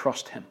 Do you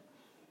trust him?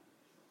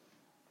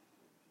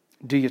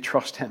 Do you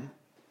trust him?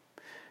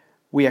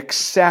 We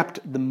accept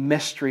the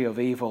mystery of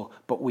evil,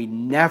 but we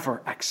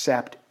never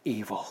accept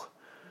evil.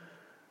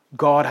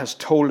 God has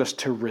told us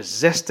to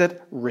resist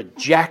it,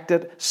 reject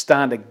it,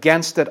 stand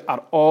against it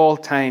at all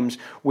times.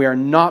 We are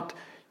not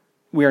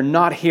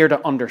here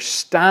to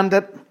understand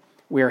it.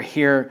 We are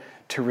here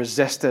to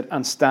resist it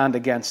and stand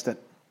against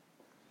it.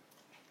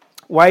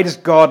 Why does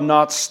God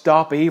not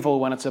stop evil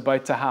when it's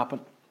about to happen?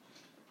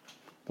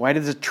 Why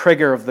does the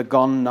trigger of the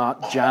gun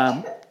not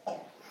jam?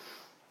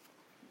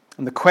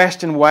 And the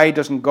question, why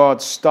doesn't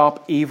God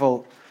stop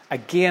evil,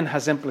 again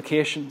has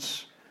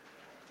implications.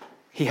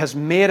 He has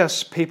made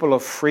us people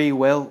of free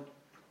will.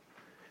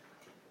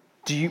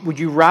 Would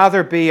you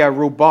rather be a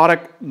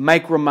robotic,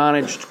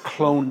 micromanaged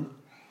clone?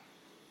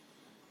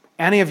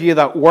 Any of you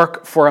that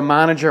work for a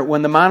manager,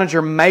 when the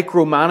manager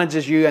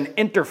micromanages you and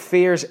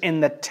interferes in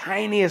the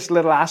tiniest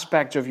little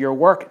aspects of your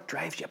work, it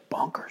drives you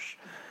bonkers.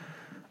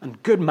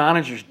 And good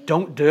managers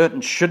don't do it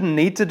and shouldn't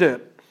need to do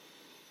it.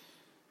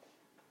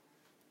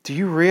 Do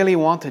you really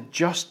want to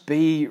just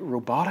be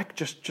robotic,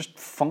 just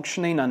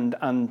functioning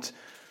and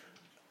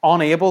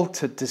unable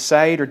to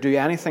decide or do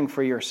anything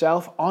for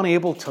yourself,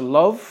 unable to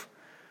love?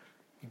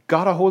 You've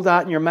got to hold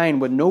that in your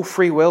mind. With no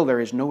free will,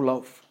 there is no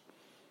love.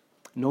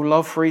 No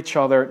love for each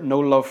other, no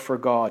love for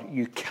God.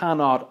 You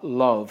cannot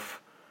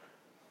love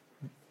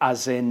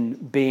as in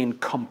being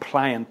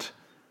compliant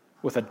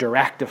with a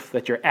directive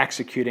that you're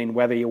executing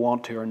whether you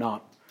want to or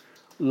not.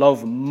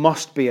 Love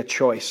must be a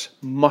choice,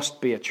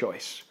 must be a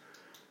choice.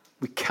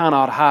 We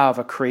cannot have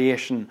a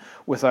creation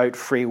without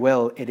free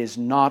will. It is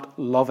not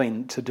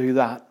loving to do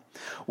that.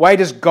 Why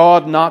does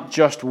God not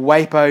just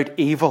wipe out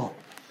evil?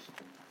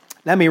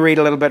 Let me read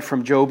a little bit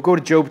from Job. Go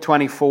to Job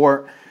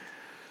 24.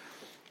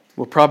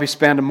 We'll probably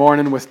spend a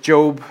morning with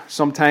Job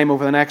sometime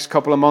over the next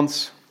couple of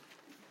months.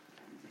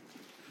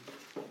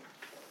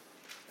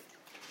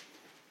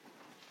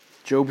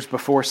 Job's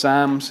before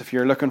Psalms, if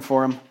you're looking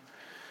for him.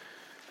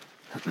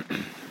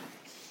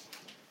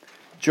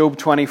 Job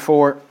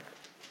 24.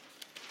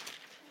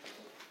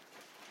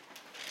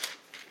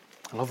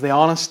 I love the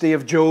honesty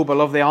of Job. I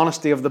love the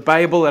honesty of the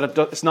Bible, that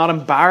it's not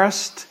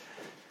embarrassed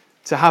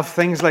to have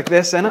things like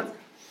this in it.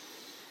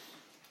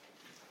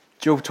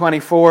 Job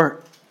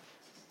 24.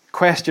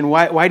 Question,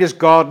 why does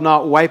God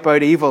not wipe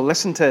out evil?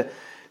 Listen to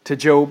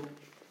Job.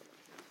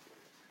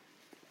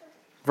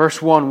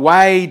 Verse 1,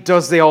 why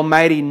does the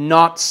Almighty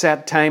not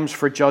set times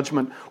for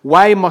judgment?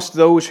 Why must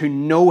those who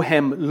know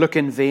him look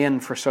in vain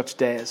for such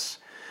days?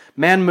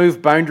 Men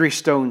move boundary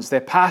stones. They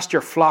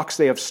pasture flocks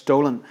they have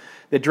stolen.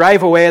 They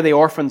drive away the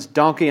orphan's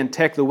donkey and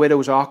take the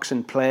widow's ox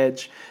in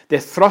pledge. They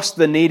thrust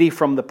the needy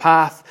from the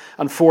path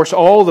and force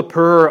all the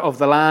poor of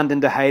the land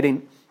into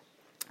hiding.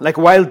 Like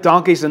wild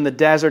donkeys in the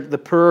desert, the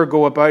poor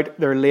go about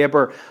their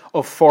labor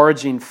of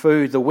foraging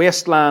food. The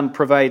wasteland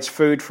provides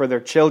food for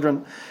their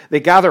children. They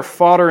gather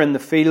fodder in the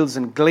fields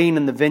and glean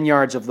in the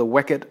vineyards of the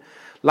wicked.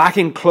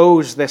 Lacking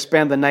clothes, they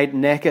spend the night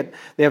naked.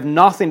 They have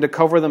nothing to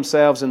cover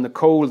themselves in the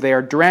cold. They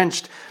are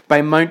drenched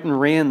by mountain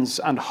rains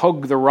and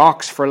hug the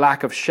rocks for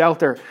lack of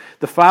shelter.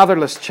 The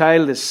fatherless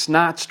child is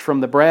snatched from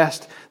the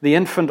breast. The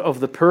infant of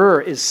the poor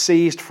is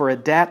seized for a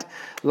debt.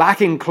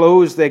 Lacking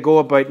clothes, they go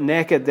about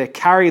naked. They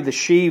carry the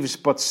sheaves,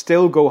 but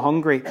still go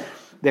hungry.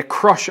 They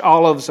crush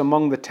olives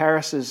among the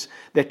terraces.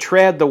 They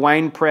tread the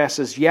wine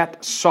presses,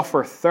 yet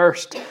suffer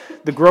thirst.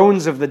 The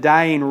groans of the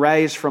dying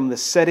rise from the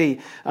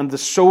city, and the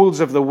souls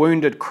of the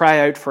wounded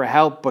cry out for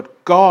help.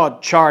 But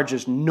God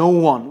charges no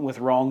one with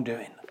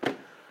wrongdoing.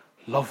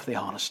 Love the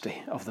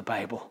honesty of the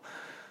Bible,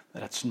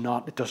 that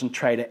it doesn't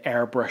try to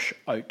airbrush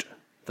out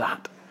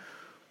that.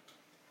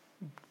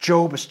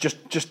 Job is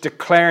just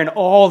declaring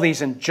all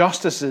these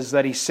injustices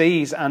that he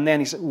sees, and then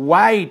he says,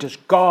 why does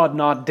God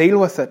not deal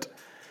with it?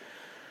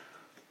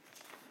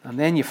 And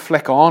then you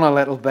flick on a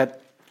little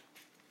bit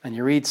and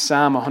you read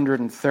Psalm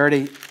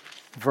 130,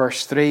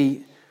 verse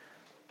 3.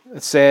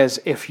 It says,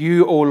 if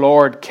you, O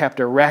Lord,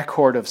 kept a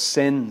record of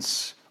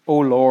sins, O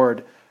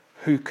Lord,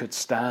 who could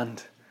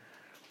stand?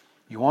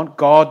 You want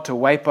God to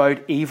wipe out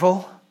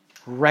evil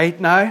right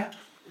now?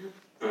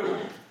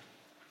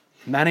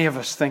 Many of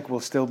us think we'll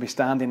still be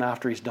standing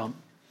after he's done.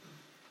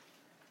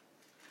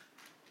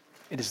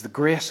 It is the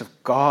grace of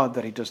God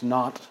that he does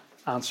not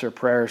answer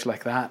prayers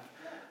like that,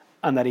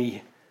 and that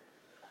he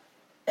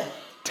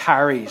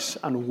tarries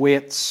and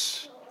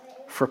waits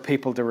for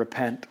people to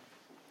repent.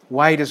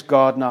 Why does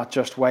God not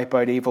just wipe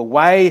out evil?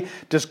 Why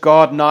does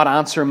God not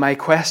answer my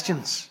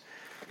questions?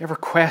 You ever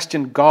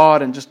questioned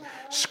God and just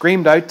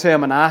screamed out to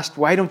him and asked,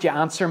 why don't you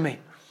answer me?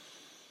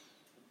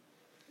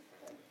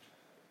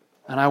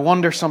 And I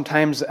wonder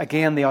sometimes,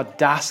 again, the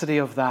audacity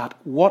of that.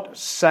 What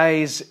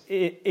size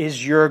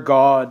is your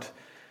God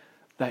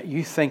that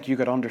you think you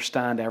could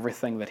understand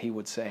everything that he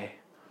would say?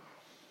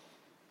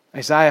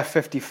 Isaiah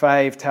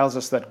 55 tells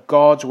us that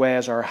God's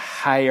ways are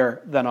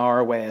higher than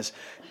our ways.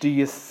 Do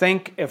you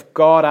think if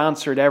God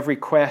answered every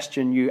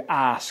question you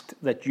asked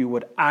that you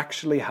would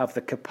actually have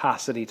the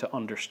capacity to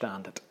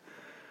understand it?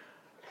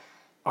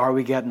 Are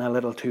we getting a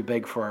little too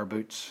big for our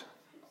boots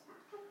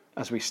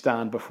as we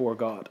stand before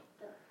God?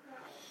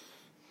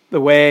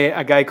 The way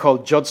a guy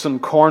called Judson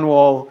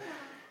Cornwall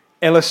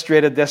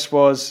illustrated this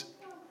was,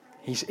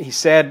 he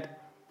said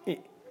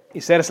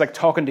it's like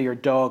talking to your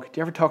dog. Do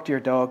you ever talk to your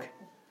dog?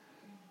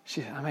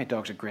 My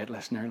dog's a great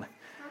listener.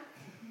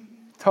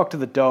 Talk to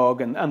the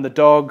dog, and the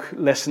dog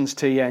listens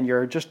to you, and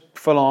you're just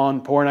full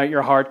on pouring out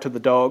your heart to the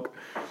dog.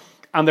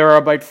 And there are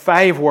about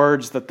 5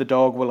 words that the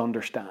dog will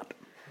understand.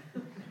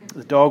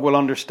 The dog will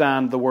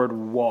understand the word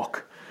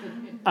walk,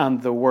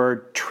 and the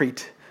word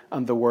treat,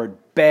 and the word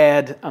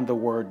bed, and the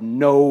word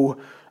no,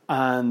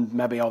 and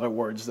maybe other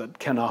words that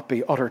cannot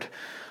be uttered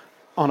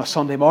on a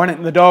Sunday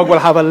morning. The dog will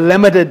have a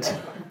limited...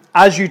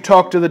 As you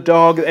talk to the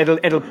dog,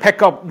 it'll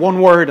pick up one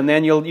word, and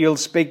then you'll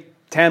speak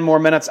 10 more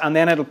minutes, and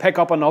then it'll pick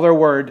up another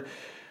word.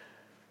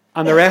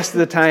 And the rest of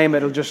the time,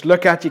 it'll just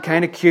look at you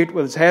kind of cute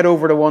with its head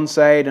over to one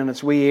side and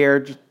its wee ear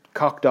just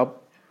cocked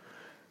up.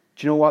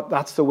 Do you know what?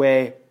 That's the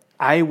way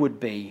I would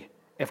be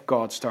if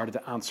God started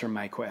to answer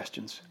my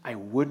questions. I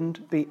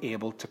wouldn't be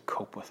able to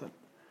cope with it.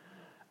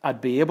 I'd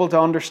be able to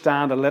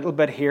understand a little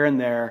bit here and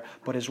there,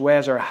 but his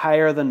ways are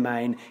higher than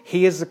mine.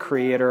 He is the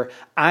creator.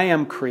 I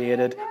am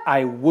created.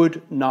 I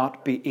would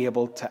not be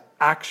able to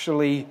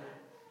actually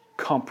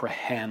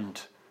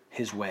comprehend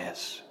his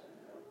ways.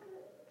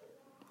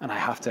 And I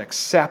have to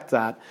accept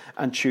that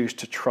and choose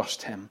to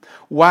trust him.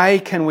 Why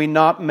can we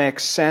not make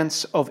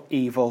sense of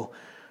evil?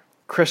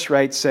 Chris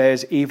Wright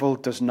says evil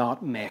does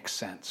not make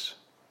sense.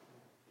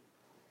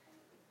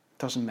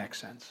 It doesn't make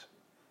sense.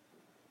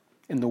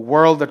 In the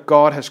world that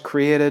God has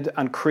created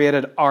and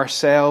created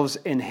ourselves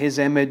in his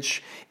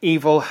image,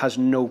 evil has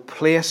no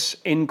place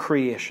in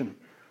creation.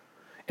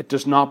 It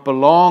does not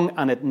belong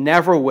and it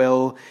never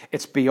will.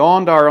 It's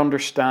beyond our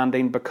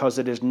understanding because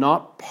it is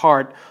not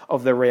part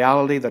of the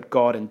reality that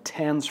God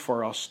intends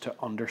for us to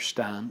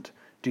understand.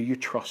 Do you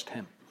trust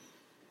him?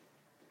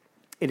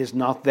 It is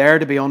not there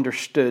to be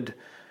understood,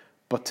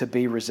 but to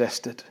be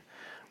resisted.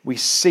 We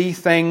see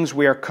things,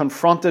 we are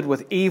confronted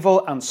with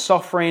evil and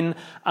suffering,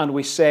 and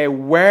we say,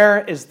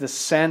 where is the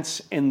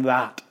sense in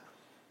that?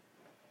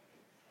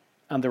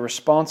 And the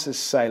response is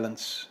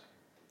silence.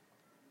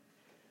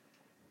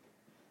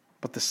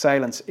 But the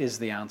silence is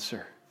the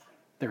answer.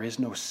 There is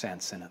no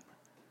sense in it.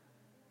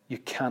 You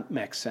can't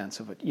make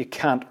sense of it. You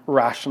can't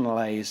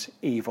rationalize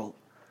evil.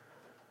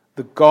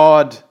 The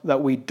God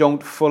that we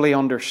don't fully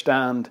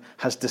understand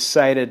has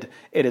decided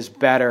it is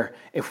better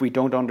if we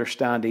don't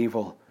understand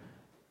evil.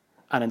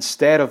 And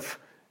instead of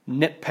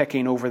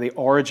nitpicking over the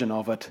origin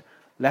of it,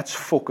 let's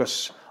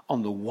focus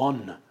on the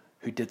one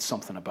who did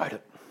something about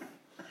it.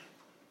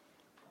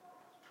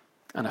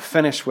 And I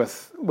finish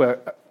with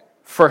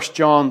 1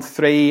 John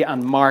 3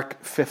 and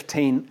Mark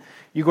 15.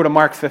 You go to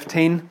Mark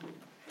 15,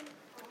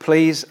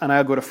 please, and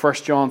I'll go to 1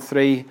 John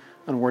 3,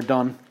 and we're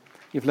done.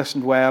 You've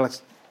listened well.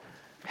 It's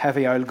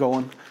heavy oil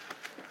going.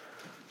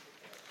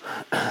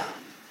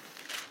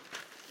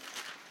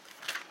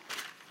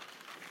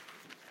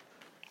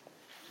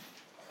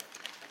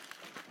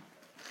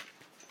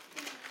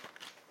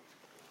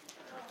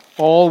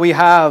 All we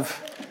have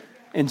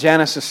in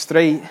Genesis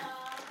 3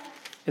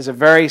 is a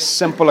very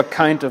simple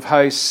account of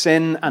how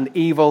sin and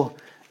evil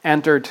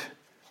entered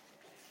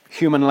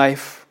human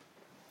life.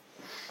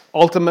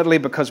 Ultimately,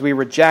 because we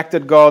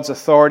rejected God's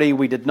authority,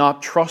 we did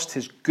not trust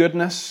his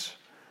goodness,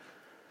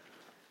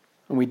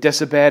 and we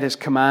disobeyed his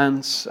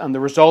commands, and the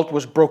result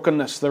was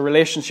brokenness. The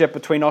relationship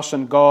between us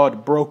and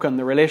God broken.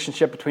 The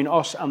relationship between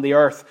us and the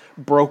earth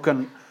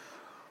broken.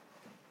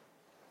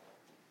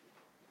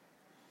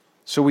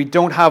 So we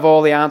don't have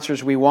all the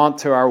answers we want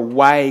to our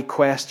why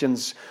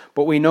questions,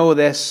 but we know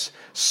this: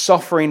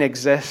 suffering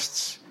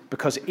exists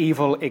because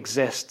evil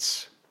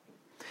exists.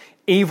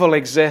 Evil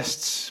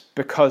exists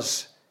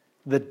because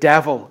the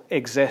devil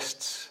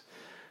exists.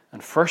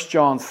 And 1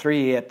 John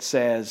 3:8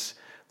 says,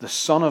 the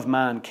Son of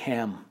Man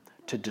came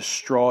to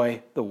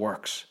destroy the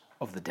works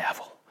of the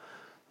devil.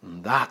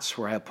 And that's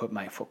where I put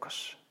my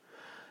focus.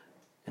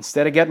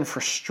 Instead of getting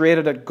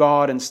frustrated at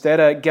God, instead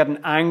of getting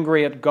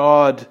angry at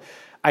God,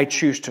 I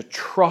choose to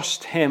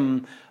trust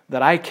him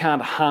that I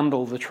can't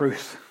handle the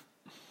truth.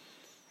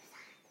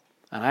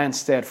 And I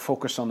instead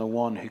focus on the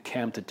one who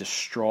came to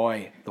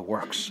destroy the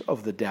works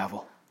of the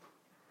devil.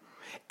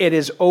 It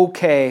is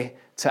okay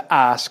to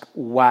ask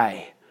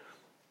why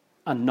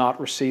and not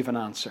receive an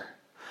answer.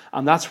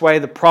 And that's why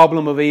the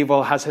problem of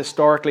evil has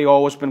historically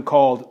always been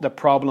called the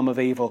problem of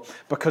evil,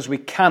 because we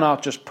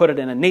cannot just put it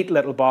in a neat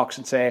little box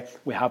and say,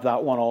 we have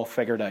that one all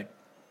figured out.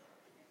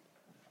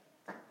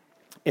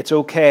 It's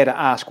okay to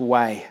ask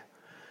why.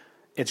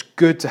 It's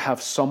good to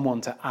have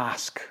someone to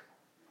ask.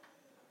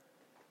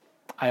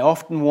 I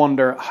often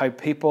wonder how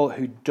people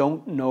who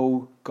don't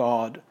know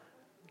God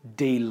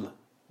deal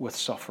with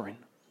suffering.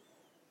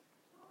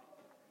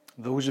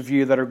 Those of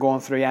you that are going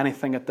through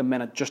anything at the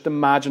minute, just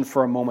imagine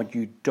for a moment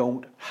you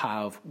don't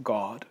have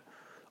God.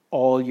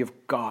 All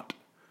you've got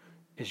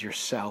is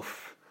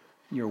yourself,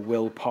 your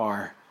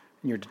willpower,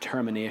 and your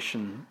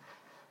determination.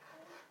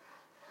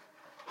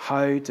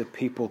 How do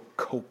people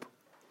cope?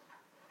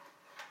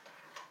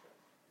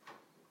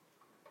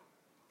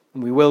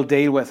 And we will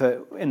deal with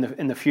it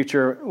in the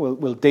future.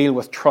 We'll deal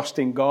with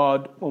trusting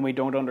God when we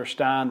don't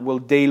understand. We'll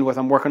deal with,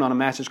 I'm working on a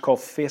message called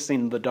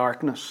Facing the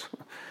Darkness.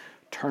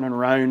 Turning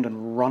around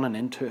and running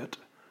into it.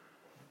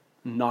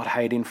 Not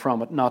hiding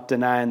from it, not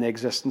denying the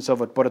existence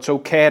of it. But it's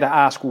okay to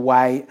ask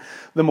why.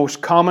 The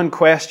most common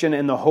question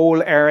in the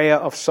whole area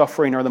of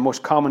suffering, or the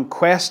most common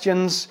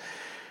questions,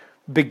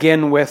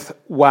 begin with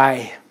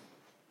why.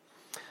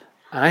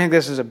 And I think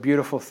this is a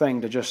beautiful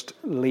thing to just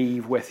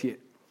leave with you.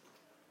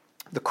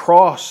 The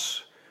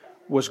cross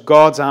was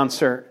God's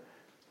answer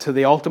to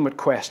the ultimate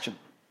question.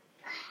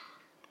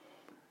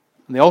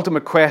 And the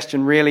ultimate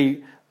question,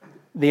 really,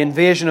 the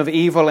invasion of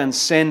evil and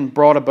sin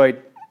brought about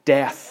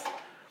death.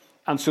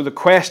 And so the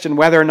question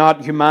whether or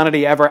not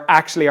humanity ever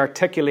actually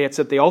articulates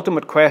it, the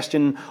ultimate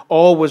question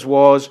always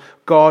was,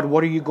 God,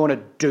 what are you going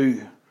to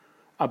do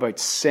about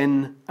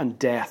sin and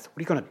death? What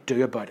are you going to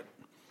do about it?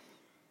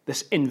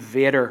 This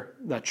invader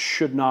that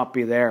should not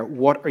be there,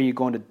 what are you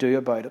going to do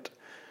about it?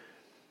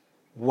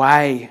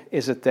 Why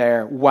is it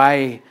there?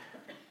 Why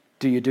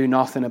do you do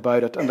nothing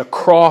about it? And the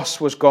cross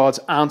was God's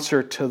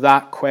answer to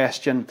that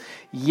question.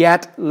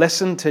 Yet,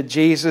 listen to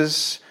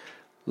Jesus'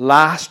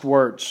 last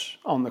words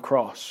on the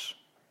cross.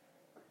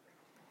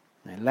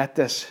 Now, let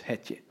this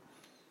hit you.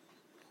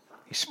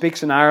 He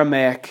speaks in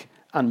Aramaic,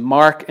 and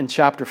Mark in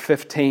chapter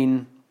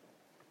 15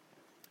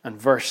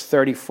 and verse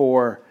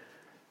 34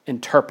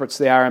 interprets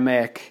the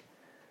Aramaic.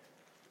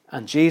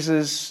 And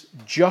Jesus,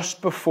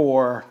 just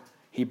before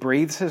he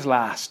breathes his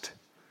last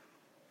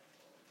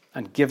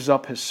and gives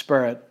up his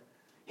spirit,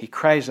 he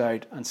cries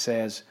out and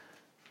says,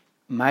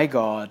 my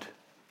God,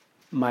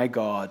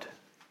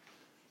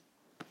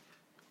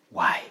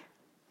 why?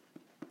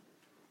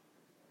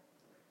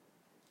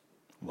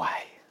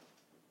 Why?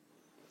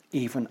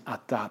 Even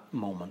at that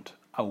moment,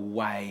 a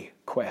why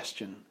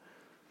question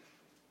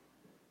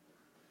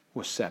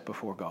was set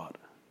before God.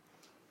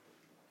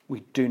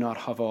 We do not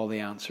have all the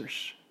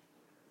answers.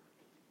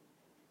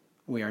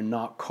 We are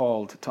not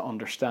called to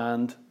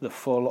understand the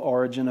full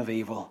origin of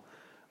evil.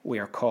 We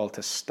are called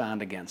to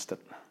stand against it,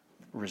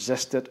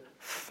 resist it,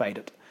 fight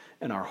it,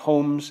 in our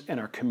homes, in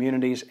our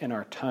communities, in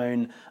our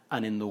town,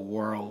 and in the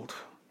world.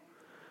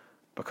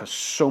 Because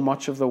so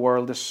much of the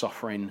world is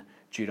suffering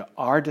due to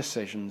our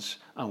decisions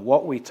and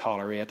what we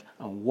tolerate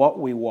and what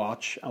we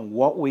watch and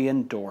what we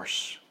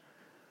endorse.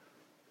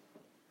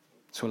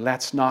 So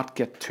let's not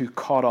get too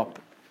caught up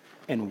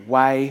in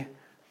why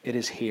it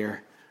is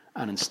here,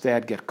 and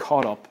instead get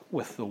caught up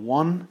with the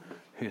one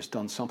who has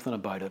done something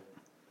about it,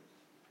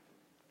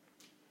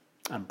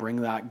 and bring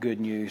that good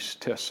news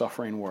to a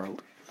suffering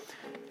world.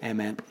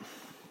 Amen.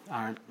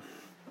 Aaron.